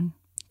alligevel gerne.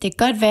 Det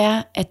kan godt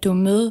være, at du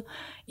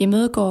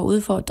imødegår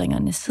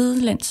udfordringerne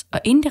sidelæns og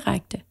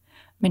indirekte,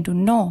 men du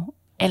når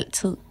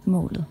altid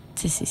målet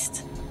til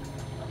sidst.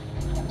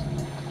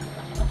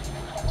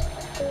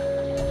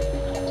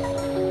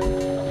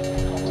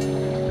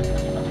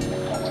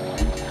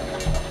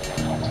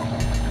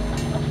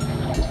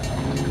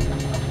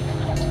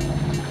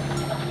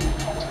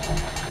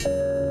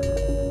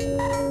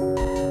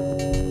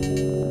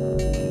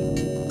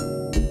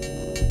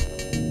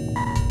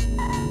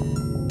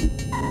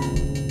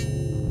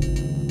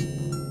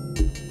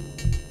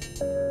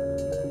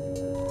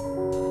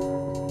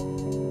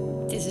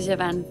 Det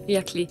var en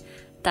virkelig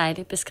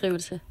dejlig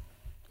beskrivelse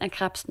af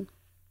Krebsen.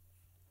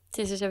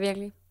 Det synes jeg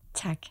virkelig.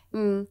 Tak.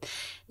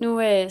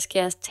 Nu skal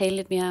jeg tale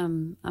lidt mere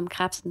om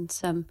Krebsen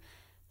som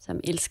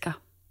elsker.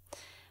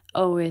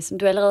 Og som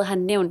du allerede har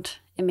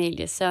nævnt,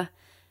 Amalie, så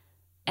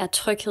er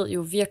tryghed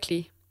jo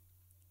virkelig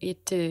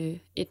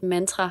et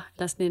mantra,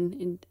 eller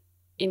sådan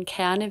en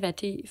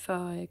kerneværdi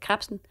for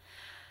Krebsen.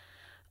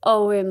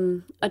 Og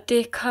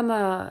det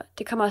kommer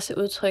også til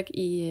udtryk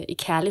i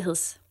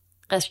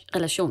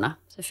kærlighedsrelationer,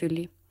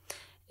 selvfølgelig.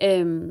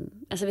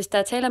 Altså hvis der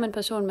er tale om en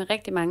person med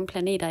rigtig mange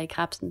planeter i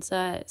Krebsen,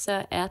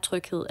 så er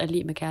tryghed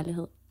lig med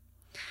kærlighed.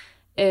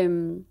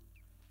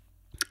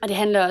 Og det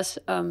handler også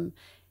om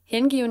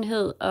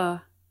hengivenhed og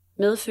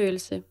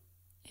medfølelse.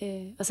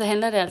 Og så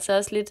handler det altså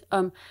også lidt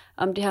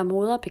om det her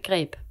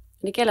moderbegreb.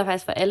 Det gælder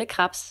faktisk for alle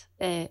krebs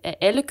af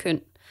alle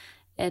køn,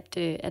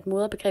 at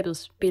moderbegrebet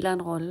spiller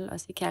en rolle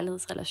også i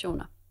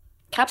kærlighedsrelationer.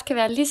 Krebs kan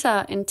være lige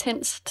så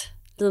intenst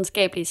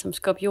lidenskabelig, som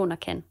skorpioner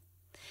kan.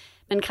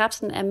 Men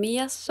Krebsen er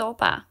mere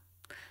sårbar,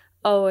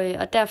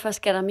 og derfor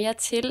skal der mere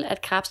til,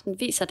 at Krebsen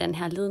viser den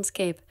her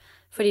lidenskab,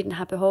 fordi den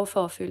har behov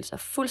for at føle sig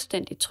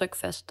fuldstændig tryg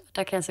først, og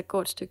der kan altså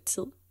gå et stykke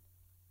tid.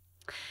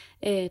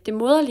 Det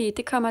moderlige,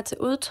 det kommer til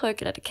udtryk,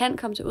 eller det kan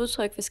komme til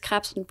udtryk, hvis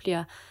Krebsen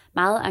bliver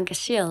meget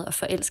engageret og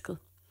forelsket.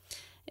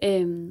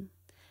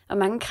 Og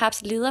mange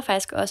krebs lider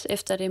faktisk også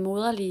efter det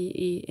moderlige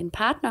i en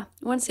partner,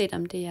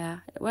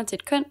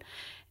 uanset køn.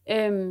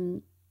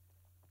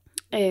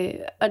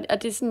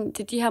 Og det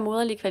er de her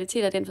moderlige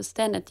kvaliteter, den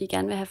forstand, at de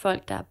gerne vil have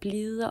folk, der er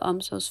blide,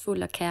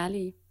 omsorgsfulde og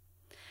kærlige.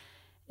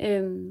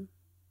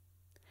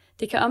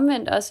 Det kan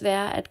omvendt også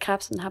være, at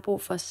krebsen har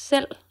brug for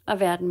selv at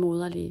være den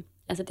moderlige.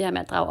 Altså det her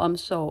med at drage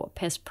omsorg og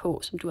passe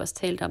på, som du også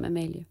talte om,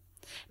 Amalie.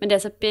 Men det er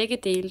altså begge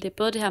dele. Det er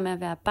både det her med at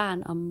være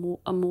barn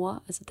og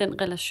mor, altså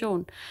den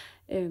relation,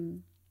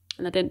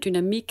 eller den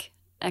dynamik,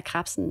 er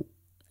krebsen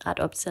ret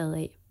optaget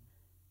af.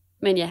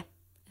 Men ja,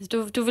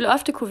 altså du vil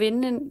ofte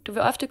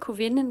kunne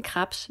vinde en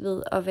krebs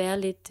ved at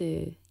være lidt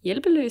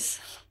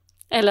hjælpeløs,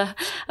 eller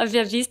ved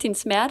at vise din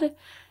smerte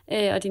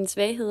og dine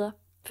svagheder,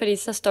 fordi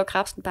så står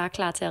krebsen bare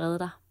klar til at redde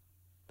dig.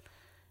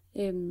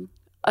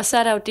 Og så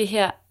er der jo det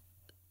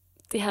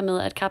her med,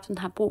 at krebsen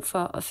har brug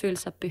for at føle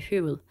sig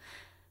behøvet,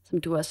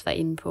 som du også var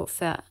inde på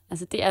før.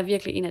 Altså det er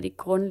virkelig en af de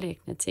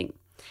grundlæggende ting,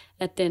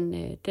 at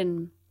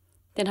den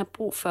har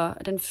brug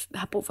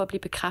for at blive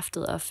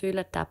bekræftet og føle,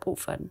 at der er brug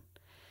for den.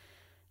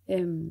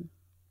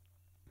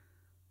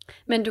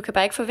 Men du kan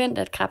bare ikke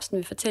forvente, at krebsen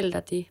vil fortælle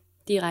dig det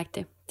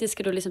direkte. Det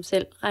skal du ligesom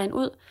selv regne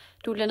ud.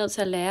 Du bliver nødt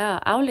til at lære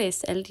at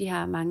aflæse alle de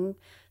her mange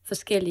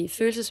forskellige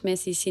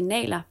følelsesmæssige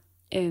signaler,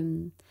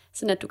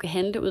 sådan at du kan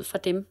handle ud fra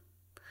dem.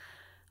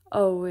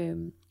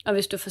 Og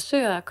hvis du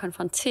forsøger at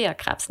konfrontere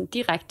krebsen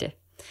direkte,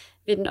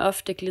 vil den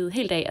ofte glide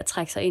helt af og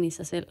trække sig ind i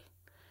sig selv.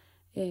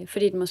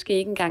 Fordi den måske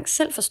ikke engang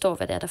selv forstår,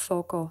 hvad det er, der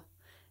foregår.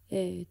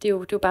 Det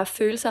er jo bare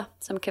følelser,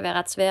 som kan være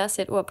ret svære at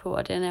sætte ord på,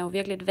 og den er jo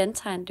virkelig et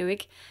vandtegn. Det er jo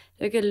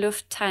ikke et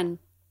lufttegn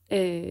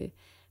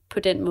på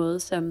den måde,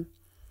 som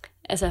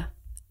altså,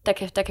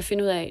 der kan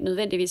finde ud af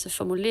nødvendigvis at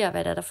formulere,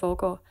 hvad det er, der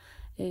foregår.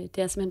 Det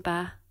er simpelthen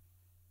bare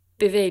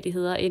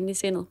bevægeligheder inde i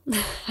sindet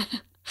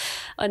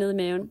og nede i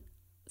maven,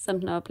 som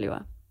den oplever.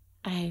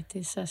 Ej, det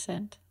er så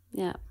sandt.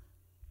 Ja.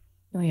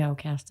 Nu er jeg jo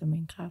kærester med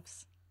en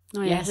krebs.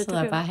 Nå, ja, jeg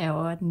sidder bare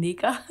herovre og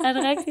nikker. Er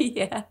det rigtigt?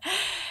 Ja.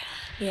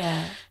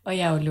 Ja, og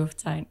jeg er jo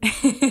lufttegn.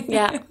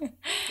 Ja.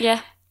 Ja.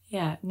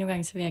 Ja, nogle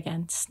gange så vil jeg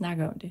gerne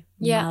snakke om det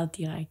meget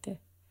direkte.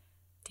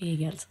 Det er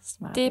ikke altid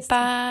smart. Det er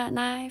bare,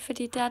 nej,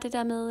 fordi der er det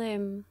der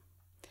med,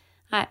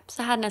 nej,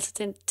 så har den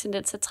altså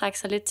tendens til at trække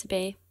sig lidt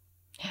tilbage.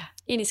 Ja.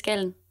 Ind i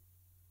skallen.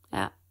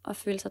 Ja, og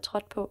føle sig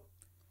trådt på.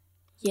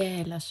 Ja,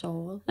 eller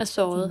såret. Og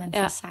såret, man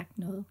får sagt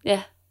noget.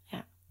 Ja. Ja.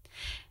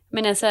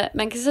 Men altså,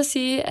 man kan så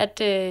sige,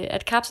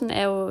 at krebsen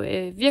er jo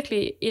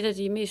virkelig et af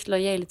de mest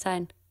loyale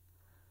tegn.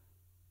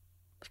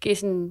 Måske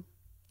sådan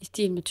i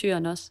stil med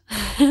tyren også,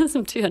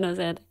 som tyren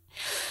også er det.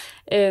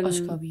 Og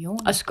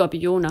skorpioner. Og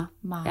skorpioner.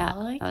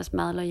 Meget, ikke? Er også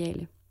meget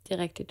loyale. Det er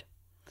rigtigt.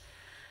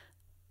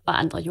 Og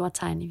andre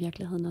jordtegn i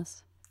virkeligheden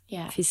også.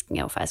 Ja. Fisken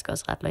er jo faktisk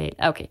også ret loyal.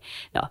 Okay.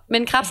 Nå.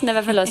 Men krebsen er i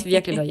hvert fald også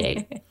virkelig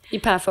loyal i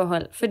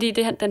parforhold. Fordi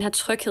den her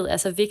tryghed er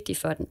så vigtig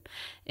for den.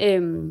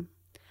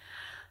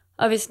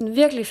 Og hvis den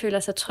virkelig føler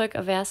sig tryg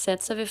og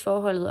værdsat, så vil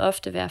forholdet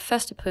ofte være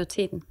første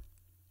prioriteten.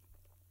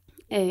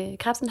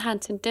 Krebsen har en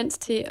tendens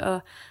til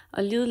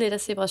at lide lidt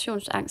af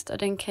separationsangst, og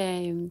den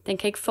kan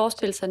ikke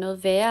forestille sig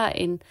noget værre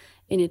end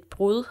et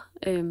brud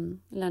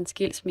eller en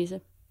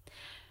skilsmisse.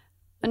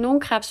 Og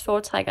nogle krebs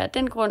foretrækker af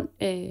den grund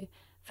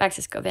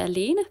faktisk at være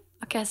alene,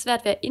 og kan have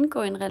svært ved at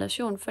indgå i en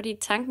relation, fordi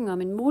tanken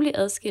om en mulig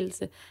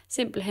adskillelse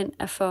simpelthen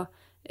er for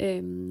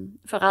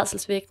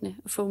rædselsvækkende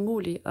og for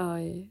umulig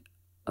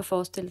at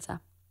forestille sig.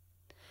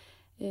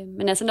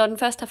 Men altså, når den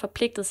først har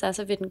forpligtet sig,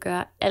 så vil den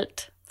gøre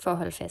alt for at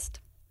holde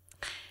fast.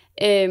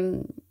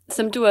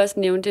 Som du også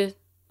nævnte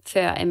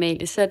før,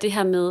 Amalie, så det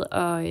her med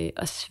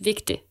at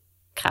svigte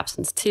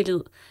krebsens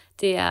tillid,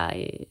 det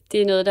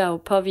er noget, der jo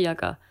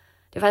påvirker.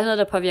 Det er faktisk noget,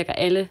 der påvirker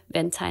alle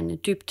vandtegnene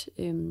dybt.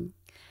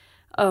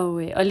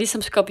 Og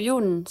ligesom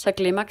skorpionen, så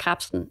glemmer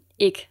krebsen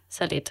ikke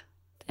så let.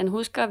 Den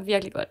husker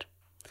virkelig godt.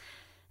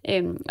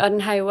 Og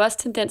den har jo også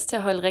tendens til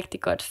at holde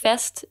rigtig godt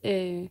fast.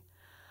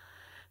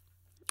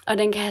 Og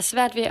den kan have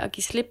svært ved at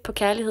give slip på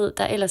kærlighed,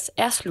 der ellers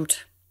er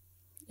slut.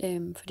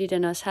 Fordi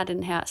den også har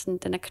den her, sådan,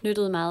 den er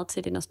knyttet meget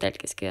til det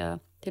nostalgiske og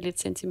det lidt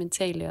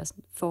sentimentale og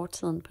sådan,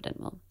 fortiden på den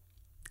måde.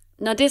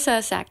 Når det så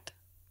er sagt,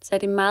 så er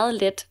det meget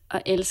let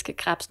at elske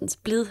krebsens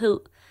blidhed,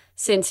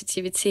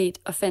 sensitivitet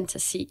og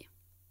fantasi.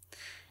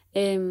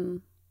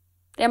 Det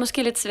er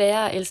måske lidt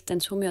sværere at elske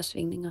dens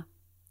humørsvingninger.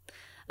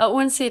 Og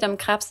uanset om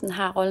krebsen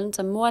har rollen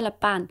som mor eller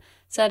barn,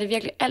 så er det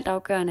virkelig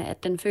altafgørende,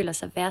 at den føler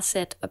sig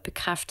værdsat og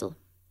bekræftet.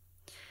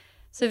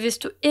 Så hvis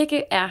du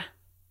ikke er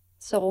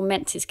så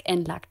romantisk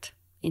anlagt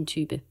en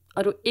type,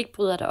 og du ikke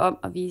bryder dig om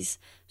at vise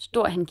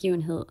stor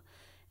hengivenhed,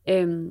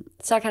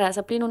 så kan der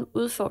altså blive nogle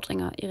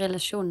udfordringer i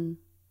relationen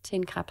til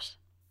en krebs.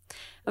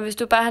 Og hvis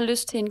du bare har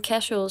lyst til en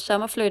casual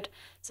sommerfløjt,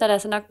 så er det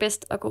altså nok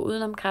bedst at gå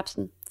udenom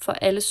krebsen for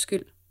alles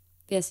skyld,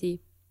 vil jeg sige.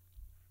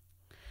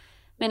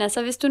 Men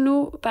altså, hvis du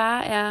nu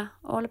bare er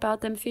all about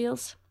them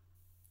feels,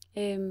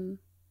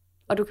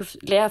 og du kan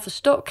lære at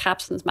forstå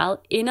krebsens meget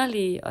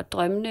inderlige og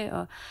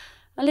drømmende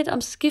og lidt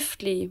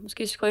omskiftelige,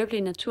 måske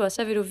skrøbelige natur,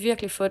 så vil du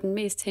virkelig få den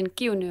mest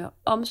hengivne og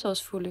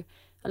omsorgsfulde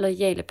og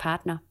loyale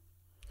partner.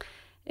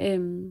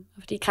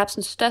 Fordi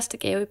krebsens største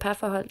gave i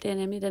parforhold, det er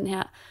nemlig den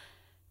her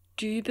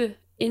dybe,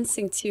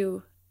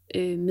 instinktive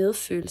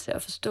medfølelse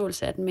og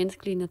forståelse af den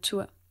menneskelige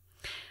natur.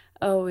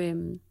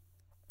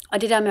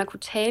 Og det der med at kunne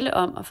tale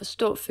om og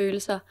forstå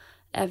følelser,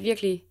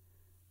 det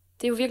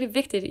er jo virkelig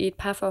vigtigt i et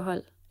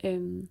parforhold.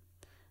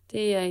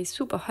 Det er i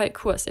super høj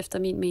kurs efter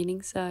min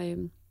mening, så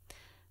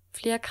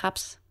flere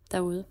krebs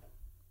derude.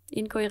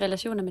 Indgå i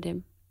relationer med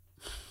dem.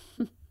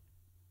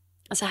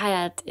 Og så har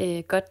jeg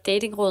et godt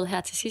datingråd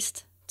her til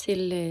sidst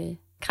til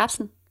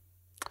krebsen.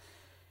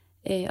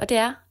 Og det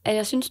er, at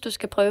jeg synes, du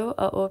skal prøve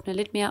at åbne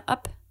lidt mere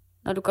op,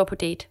 når du går på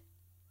date.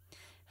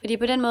 Fordi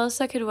på den måde,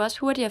 så kan du også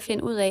hurtigere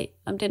finde ud af,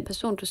 om den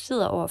person, du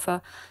sidder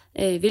overfor,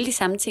 vil de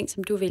samme ting,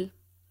 som du vil.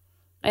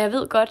 Og jeg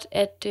ved godt,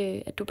 at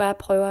du bare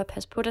prøver at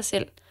passe på dig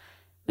selv.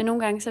 Men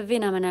nogle gange, så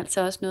vinder man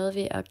altså også noget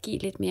ved at give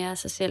lidt mere af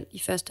sig selv i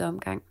første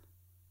omgang.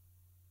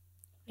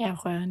 Jeg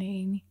er rørende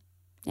enig.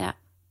 Ja.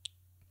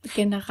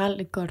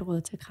 Generelt et godt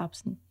råd til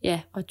krebsen.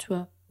 Ja. Og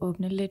turde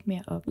åbne lidt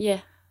mere op. Ja.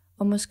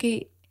 Og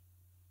måske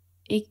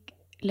ikke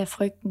lade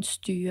frygten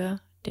styre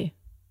det.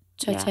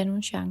 Tør tage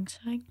nogle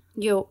chancer, ikke?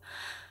 Jo.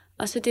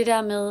 Og så det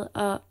der med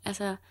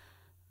at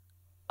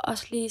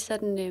også lige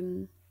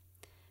sådan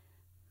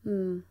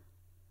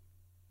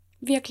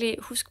virkelig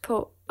husk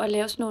på at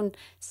lave sådan nogle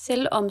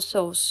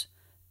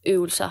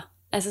selvomsorgsøvelser.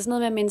 Altså sådan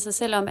noget med at minde sig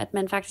selv om, at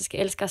man faktisk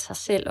elsker sig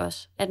selv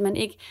også. At man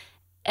ikke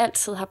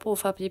altid har brug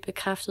for at blive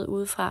bekræftet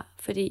udefra.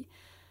 Fordi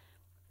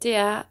det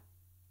er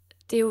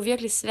jo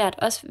virkelig svært,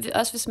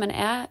 også hvis man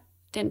er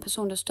den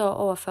person, der står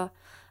overfor,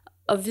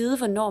 at vide,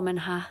 hvornår man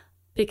har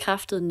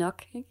bekræftet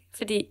nok. Ikke?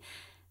 Fordi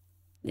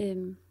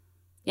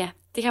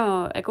det kan man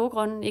jo af gode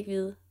grunde ikke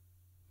vide.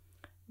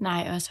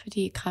 Nej, også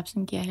fordi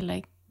krebsen giver heller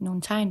ikke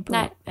nogen tegn på,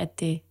 at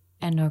det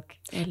er nok.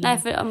 Eller...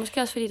 Nej, og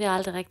måske også fordi det er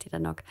aldrig rigtigt er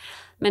nok.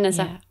 Men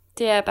altså,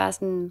 det er bare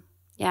sådan,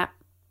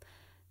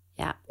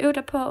 øv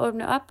dig på at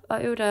åbne op,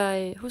 og øv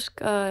dig,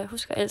 husk at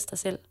elske dig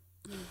selv.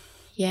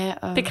 Ja,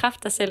 og...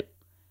 Bekræft dig selv.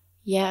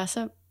 Ja, og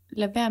så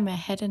lad være med at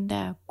have den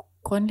der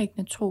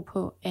grundlæggende tro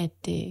på,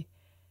 at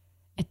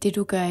det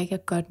du gør ikke er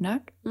godt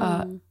nok.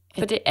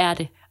 For det er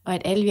det. Og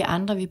at alle vi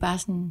andre, vi bare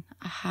sådan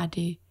har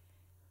det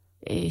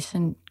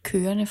sådan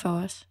kørende for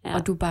os. Ja.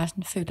 Og du bare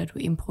sådan føler, at du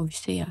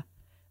improviserer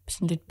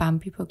sådan lidt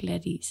Bambi på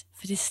glat is.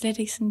 For det er slet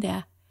ikke sådan, det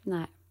er.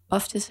 Nej.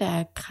 Ofte så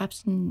er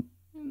krebsen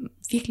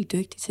virkelig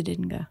dygtig til det,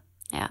 den gør.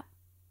 Ja.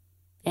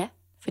 Ja.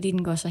 Fordi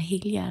den går så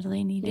helhjertet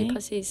ind i det. Lige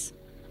præcis.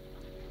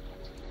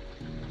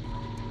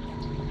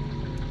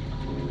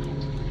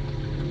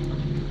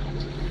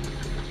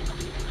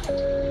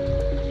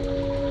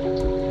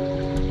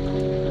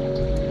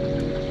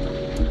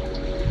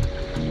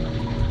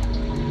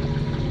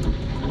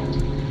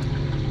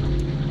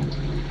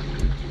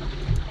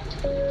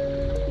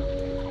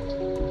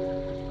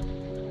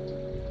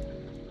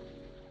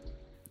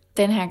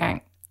 Den her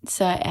gang,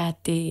 så er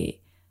det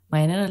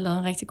Marianne, der har lavet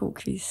en rigtig god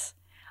quiz.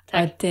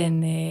 Tak. Og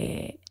den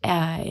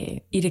er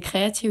i det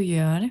kreative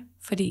hjørne,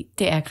 fordi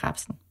det er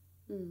Krebsen.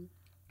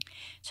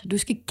 Så du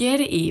skal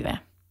gætte, Eva,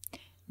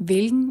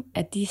 hvilken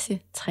af disse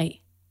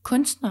 3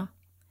 kunstnere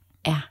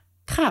er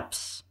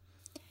Krebs?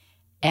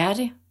 Er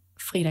det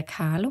Frida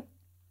Kahlo?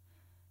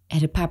 Er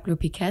det Pablo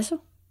Picasso?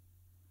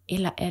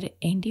 Eller er det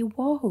Andy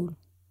Warhol?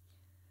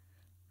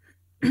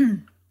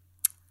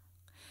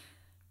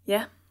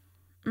 Ja.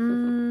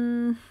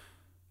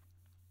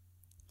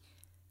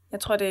 Jeg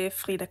tror, det er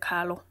Frida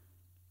Kahlo.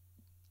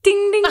 Ding,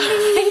 ding,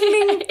 ding,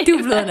 ding, ding. Du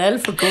er blevet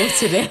alt for god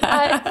til det her.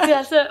 Ej, det er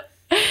altså...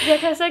 Jeg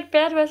kan altså ikke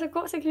bære, at du er så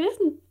god til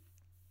quizzen.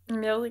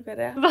 Jeg ved ikke, hvad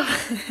det er.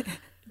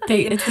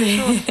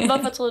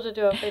 Hvorfor troede du,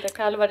 det var Frida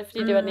Kahlo? Var det, fordi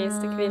det var den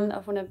eneste kvinde,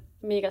 og hun er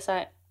mega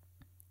sej?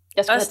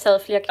 Jeg skulle have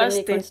taget flere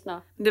kvindelige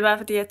kunstnere. Det er bare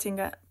fordi, jeg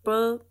tænker,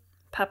 både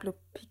Pablo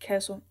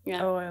Picasso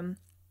og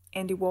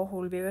Andy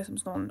Warhol virker som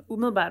sådan nogle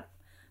umiddelbart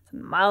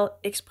sådan meget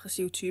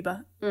ekspressive typer.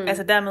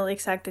 Altså dermed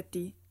ikke sagt, at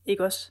de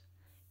ikke også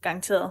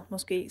garanteret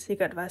måske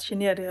sikkert var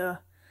generede og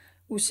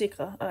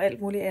usikre og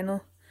alt muligt andet.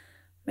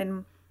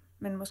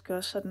 Men måske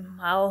også sådan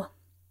meget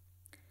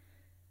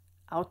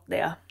out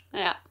there.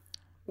 Ja,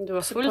 du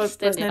var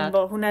fuldstændig ret.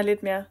 Hvor hun er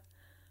lidt mere,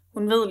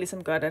 hun ved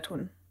ligesom godt, at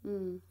hun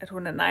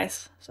er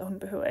nice, så hun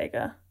behøver ikke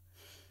at...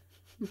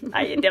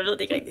 Nej, jeg ved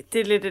det ikke rigtigt.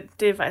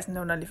 Det er faktisk en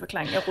underlig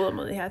forklaring, jeg råder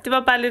mod det her. Det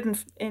var bare lidt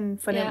en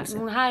fornemmelse. Ja,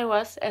 hun har jo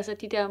også, altså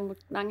de der,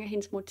 mange af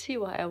hendes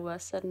motiver er jo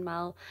også sådan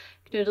meget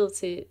knyttet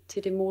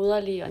til det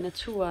moderlige og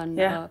naturen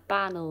og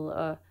barnet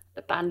og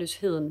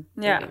barnløsheden.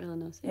 Ja.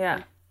 Ja.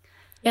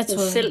 Jeg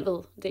troede selv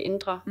ved det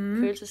indre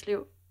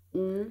følelsesliv.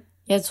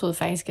 Jeg troede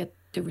faktisk, at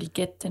du ville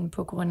gætte den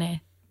på grund af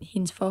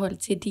hendes forhold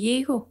til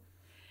Diego.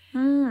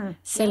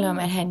 Selvom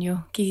at han jo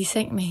gik i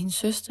seng med hendes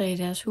søster i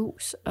deres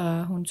hus,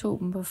 og hun tog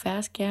dem på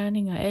fersk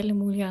gerning og alle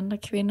mulige andre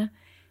kvinder,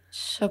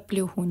 så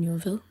blev hun jo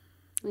ved.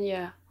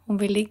 Ja. Hun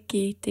ville ikke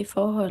give det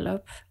forhold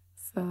op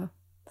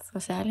for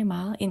særlig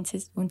meget,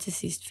 indtil hun til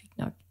sidst fik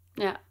nok.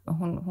 Ja. Og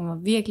hun var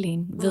virkelig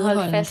en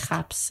vedholden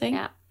Krebs, ikke?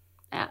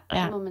 Ja,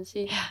 det må man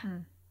sige.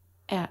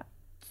 Ja.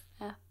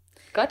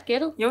 Godt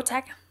gættet. Jo,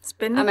 tak.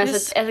 Spændende. Jamen,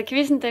 altså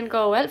quizzen, den går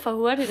jo alt for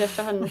hurtigt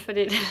efterhånden,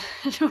 fordi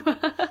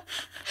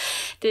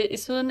det i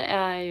siden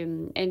er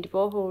Andy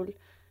Warhol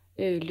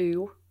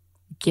løve.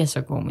 Det giver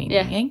så god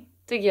mening, ikke?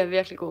 Det giver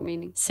virkelig god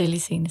mening.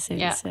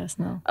 Selviscenesættelse og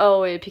sådan noget.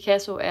 Og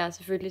Picasso er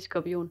selvfølgelig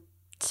skorpion.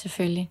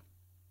 Selvfølgelig.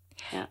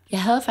 Ja.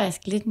 Jeg havde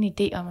faktisk lidt en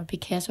idé om, at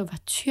Picasso var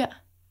tyr.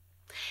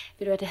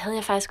 Ved du hvad, det havde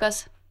jeg faktisk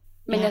også.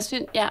 Men jeg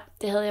synes,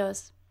 det havde jeg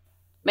også.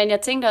 Men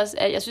jeg tænkte også,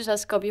 at jeg synes også, at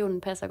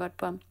skorpionen passer godt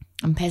på ham.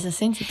 Han passer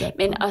sindssygt godt på.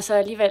 Men og så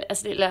alligevel,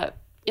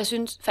 jeg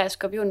synes faktisk, at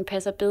skorpionen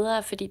passer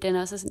bedre, fordi den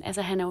også er sådan,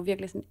 altså han er jo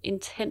virkelig sådan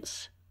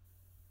intens.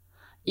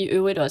 I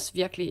øvrigt også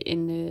virkelig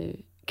en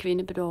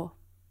kvindebedår.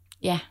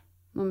 Ja.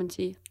 Må man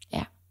sige.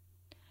 Ja.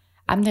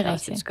 Jamen, det er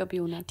rigtigt.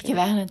 Det kan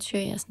være, han er tyr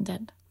i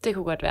ascendant. Det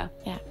kunne godt være.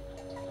 Ja.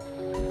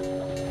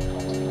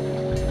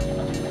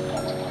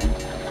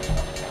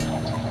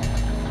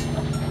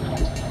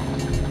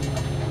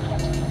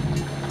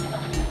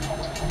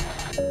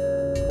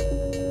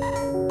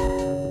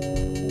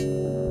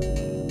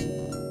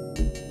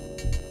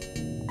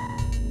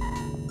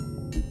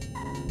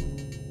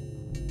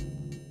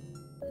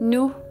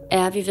 Nu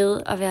er vi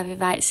ved at være ved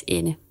vejs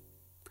ende.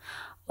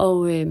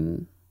 Og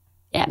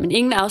men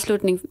ingen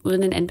afslutning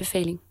uden en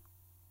anbefaling.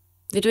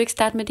 Vil du ikke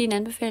starte med din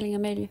anbefaling,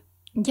 Amalie?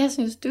 Jeg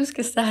synes, du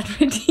skal starte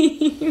med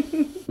din.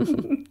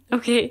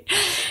 Okay,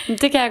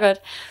 det kan jeg godt.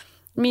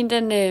 Min,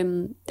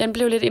 den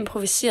blev lidt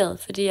improviseret,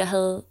 fordi jeg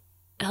havde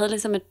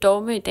ligesom et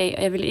dogme i dag,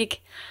 og jeg ville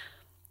ikke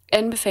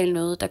anbefale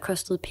noget, der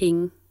kostede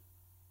penge.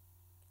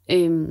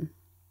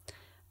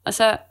 Og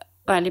så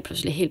var jeg lige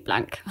pludselig helt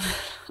blank,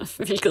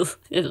 hvilket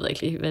jeg ved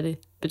ikke lige, hvad det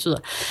betyder.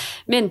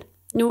 Men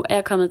nu er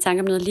jeg kommet i tanke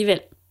om noget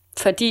alligevel,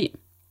 fordi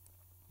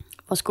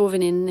vores gode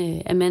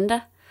veninde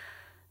Amanda,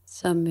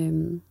 som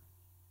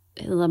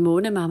hedder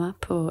Månemamma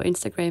på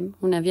Instagram,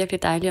 hun er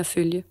virkelig dejlig at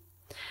følge.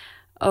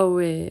 Og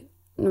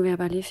nu vil jeg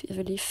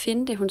vil lige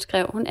finde det, hun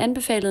skrev. Hun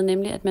anbefalede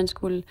nemlig, at man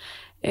skulle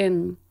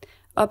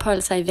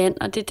opholde sig i vand,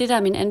 og det er det, der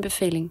er min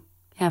anbefaling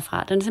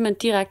herfra. Den er simpelthen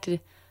direkte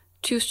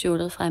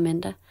tyvstjålet fra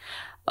Amanda.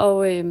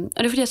 Og det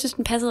er fordi, jeg synes,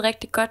 den passede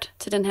rigtig godt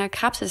til den her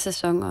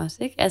Krebsen-sæson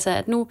også. Ikke? Altså,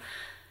 at nu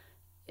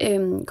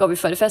går vi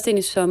for det første ind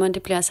i sommeren,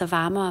 det bliver altså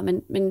varmere,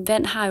 men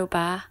vand har jo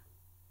bare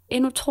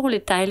en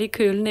utroligt dejlig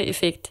kølende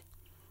effekt,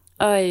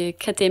 og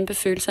kan dæmpe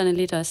følelserne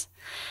lidt også.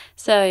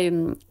 Så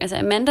altså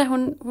Amanda,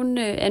 hun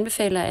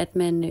anbefaler, at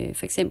man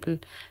for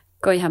eksempel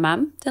går i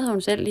hammam. Det havde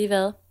hun selv lige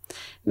været.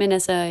 Men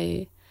altså,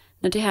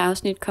 når det her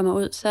afsnit kommer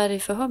ud, så er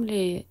det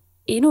forhåbentlig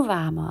endnu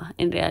varmere,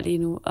 end det er lige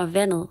nu, og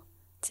vandet,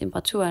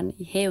 temperaturen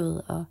i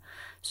havet og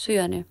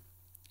søerne,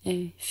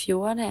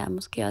 fjordene er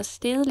måske også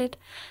steget lidt.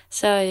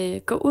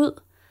 Så gå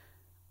ud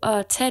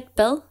og tag et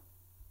bad.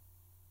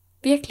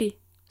 Virkelig.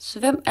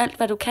 Svøm alt,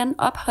 hvad du kan.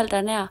 Ophold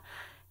dig nær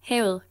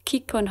havet.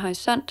 Kig på en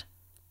horisont.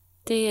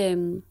 Det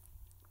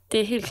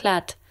er helt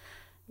klart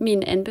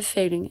min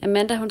anbefaling.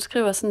 Amanda, hun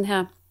skriver sådan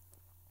her,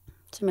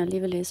 som jeg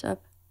lige vil læse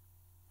op.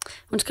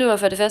 Hun skriver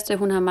for det første, at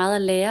hun har meget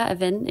at lære af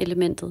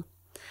vandelementet.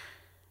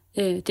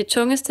 Det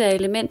tungeste af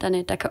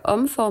elementerne, der kan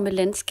omforme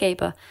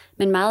landskaber,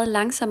 men meget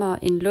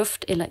langsommere end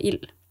luft eller ild.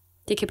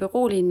 Det kan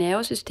berolige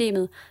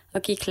nervesystemet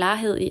og give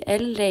klarhed i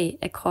alle lag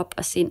af krop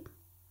og sind.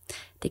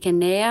 Det kan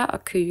nære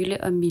og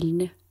køle og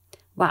mildne.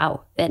 Wow,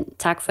 vand,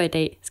 tak for i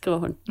dag, skriver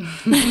hun.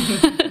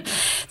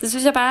 Det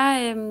synes jeg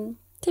bare,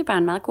 det er bare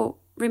en meget god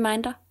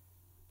reminder.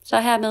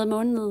 Så her med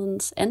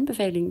månedens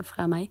anbefaling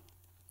fra mig.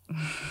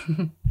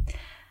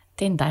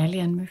 Det er en dejlig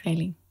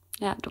anbefaling.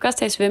 Ja, du kan også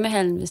tage i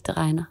svømmehallen, hvis det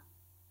regner.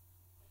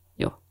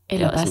 Jo.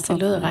 Eller bare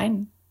stille ud i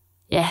regnen.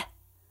 Ja.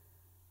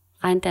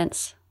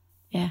 Regndans.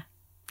 Ja.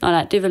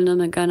 Nej, det er vel noget,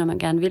 man gør, når man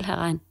gerne vil have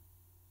regn.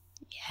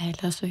 Ja,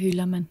 ellers så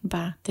hylder man den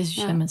bare. Det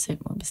synes jeg, man selv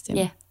må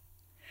bestemme. Ja.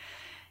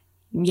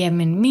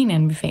 Jamen, min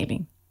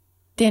anbefaling,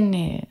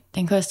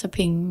 den koster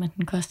penge, men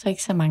den koster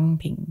ikke så mange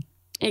penge.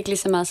 Ikke lige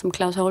så meget som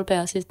Claus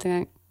Holberg sidste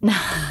gang. Nej.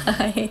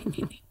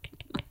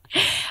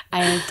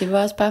 Ej, det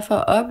var også bare for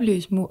at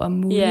oplyse om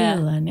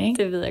mulighederne,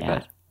 ikke? Det ved jeg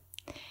godt.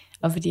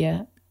 Og fordi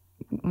jeg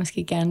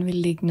måske gerne vil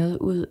lægge noget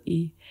ud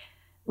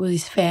i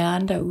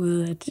sfæren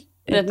derude. At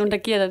der er nogen, der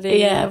giver dig det.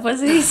 Ja,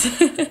 præcis.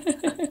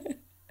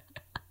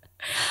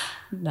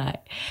 Nej.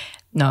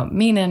 Nå,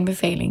 min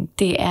anbefaling,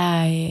 det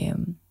er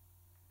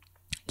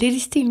lidt i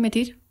stil med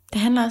dit.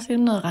 Det handler også lidt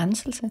om noget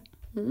renselse.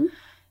 Mm.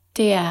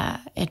 Det er,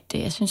 at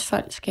jeg synes,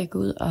 folk skal gå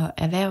ud og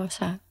erhverve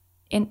sig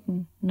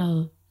enten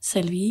noget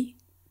salvie.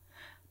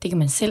 Det kan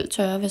man selv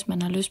tørre, hvis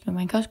man har lyst, men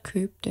man kan også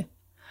købe det.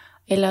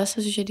 Eller også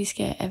så synes jeg, de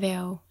skal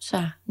erhverve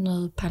sig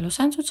noget Palo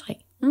Santo-træ.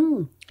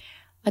 Mm.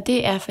 Og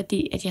det er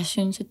fordi, at jeg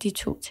synes, at de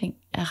to ting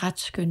er ret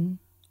skønne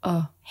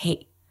at have.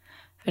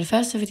 For det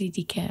første, fordi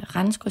de kan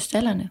rense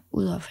krystallerne,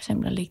 ud og for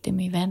eksempel at lægge dem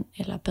i vand,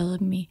 eller bade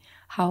dem i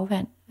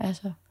havvand,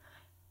 altså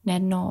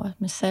natten over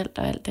med salt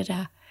og alt det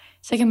der.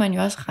 Så kan man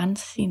jo også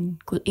rense sin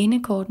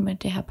gudindekort med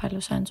det her Palo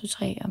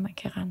Santo-træ, og man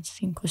kan rense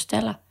sine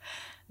krystaller.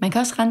 Man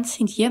kan også rense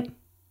sin hjem.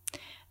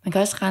 Man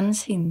kan også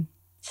rense sin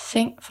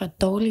seng for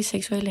dårlige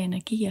seksuelle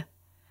energier.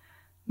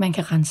 Man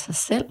kan rense sig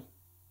selv.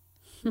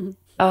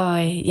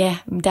 Og ja,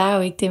 der er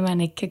jo ikke det,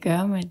 man ikke kan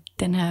gøre med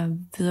den her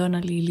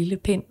vidunderlige lille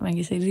pind, man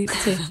kan sætte lidt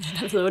til.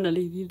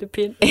 Vidunderlige lille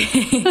pind.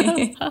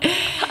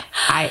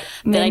 Ej,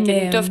 men, det er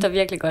rigtigt, den dufter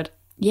virkelig godt.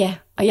 Ja,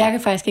 og jeg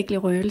kan faktisk ikke lide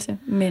røgelse,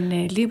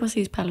 men lige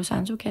præcis Palo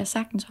Santo kan jeg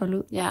sagtens holde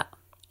ud. Ja.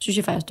 Synes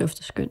jeg faktisk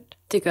dufter skønt.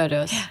 Det gør det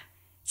også. Ja.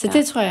 Så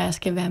det tror jeg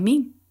skal være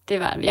min. Det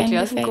var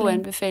virkelig også en god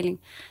anbefaling.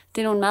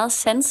 Det er nogle meget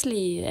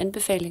sanselige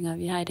anbefalinger,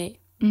 vi har i dag.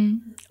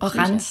 Mm. Og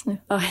rensende.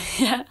 Og,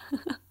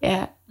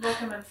 ja. Hvor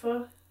kan man få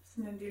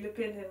sådan en lille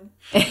pind henne?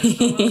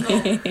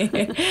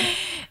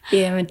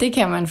 Jamen, det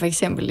kan man for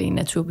eksempel i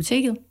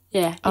Naturbutiket.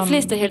 Ja, de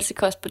fleste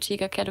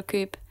helsekostbutikker kan du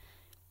købe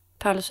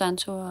Palo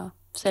Santo og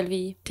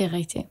salvie. Det er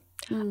rigtigt.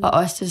 Mm. Og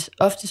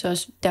oftest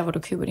også der, hvor du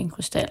køber dine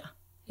krystaller.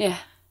 Ja.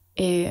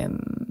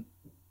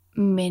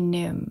 Men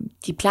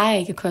de plejer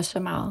ikke at koste så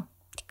meget.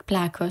 De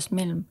plejer at koste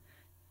mellem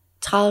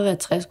 30 og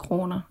 60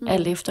 kroner,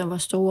 alt efter hvor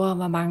store og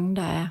hvor mange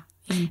der er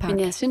i en pakke.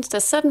 Men jeg synes da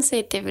sådan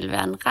set, det vil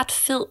være en ret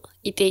fed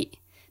idé.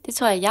 Det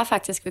tror jeg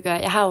faktisk vil gøre.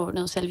 Jeg har jo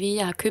noget salvie,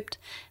 jeg har købt,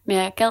 men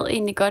jeg gad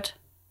egentlig godt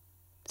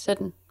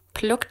sådan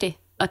plukke det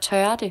og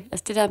tørre det.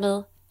 Altså det der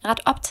med, jeg er ret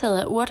optaget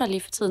af urter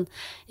lige for tiden.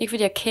 Ikke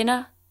fordi jeg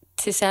kender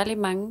til særlig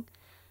mange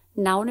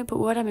navne på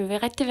urter, men jeg vil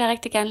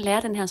rigtig gerne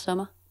lære den her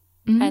sommer,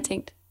 har jeg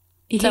tænkt.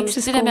 I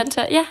hekseskole? Det der med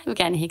ja, jeg vil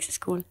gerne i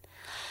hekseskole.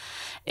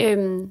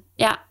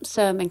 Ja,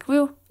 så man kunne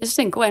jo, jeg synes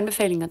det er en god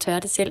anbefaling at tørre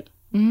det selv.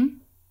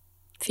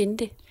 Finde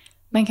det.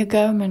 Man kan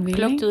gøre, hvad man vil.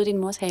 Pluk det ud i din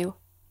mors have.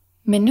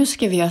 Men nu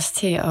skal vi også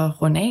til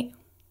at runde af.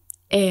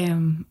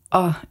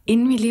 Og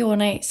inden vi lige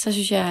runder af, så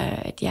synes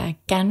jeg, at jeg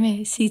gerne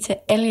vil sige til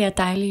alle jer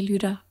dejlige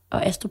lytter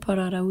og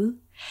astropotter derude,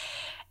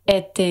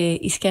 at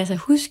I skal altså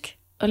huske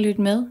at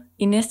lytte med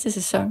i næste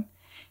sæson,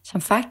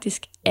 som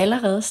faktisk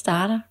allerede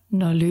starter,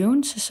 når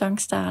løvens sæson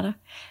starter.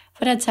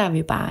 For der tager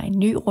vi bare en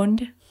ny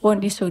runde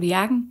rundt i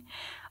zodiakken,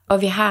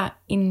 og vi har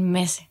en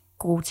masse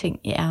gode ting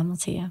i ærmet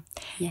til jer.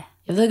 Ja.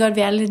 Jeg ved godt,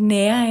 vi er lidt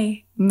nære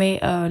af med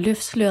at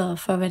løfte sløret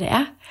for, hvad det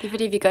er. Det er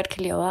fordi, vi godt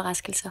kan lide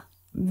overraskelser.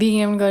 Vi kan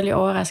nemlig godt lide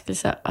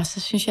overraskelser, og så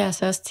synes jeg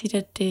altså også tit,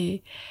 at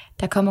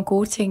der kommer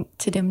gode ting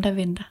til dem, der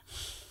venter.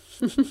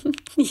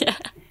 Ja.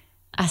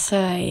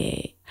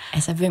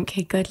 Altså, hvem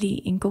kan godt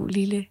lide en god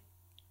lille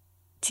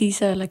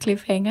teaser eller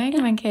cliffhanger,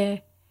 ikke? Man kan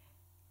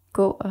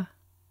gå og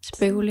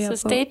spekulere på.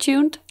 Så stay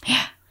tuned. Ja,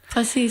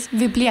 præcis.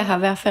 Vi bliver her i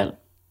hvert fald.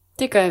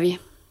 Det gør vi.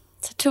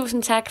 Så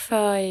tusind tak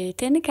for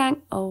denne gang,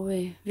 og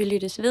vi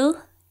lyttes ved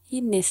i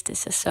næste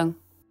sæson.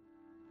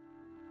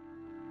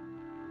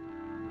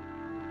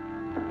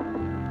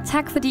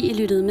 Tak fordi I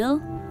lyttede med,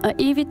 og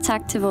evigt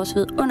tak til vores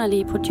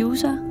vidunderlige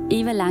producer,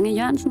 Eva Lange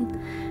Jørgensen.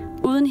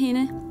 Uden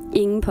hende,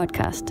 ingen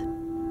podcast.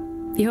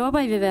 Vi håber,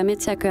 I vil være med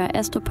til at gøre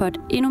Astropod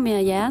endnu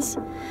mere jeres.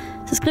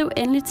 Så skriv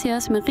endelig til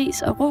os med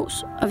ris og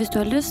ros, og hvis du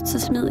har lyst, så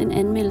smid en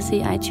anmeldelse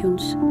i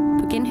iTunes.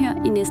 På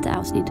genhør i næste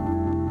afsnit.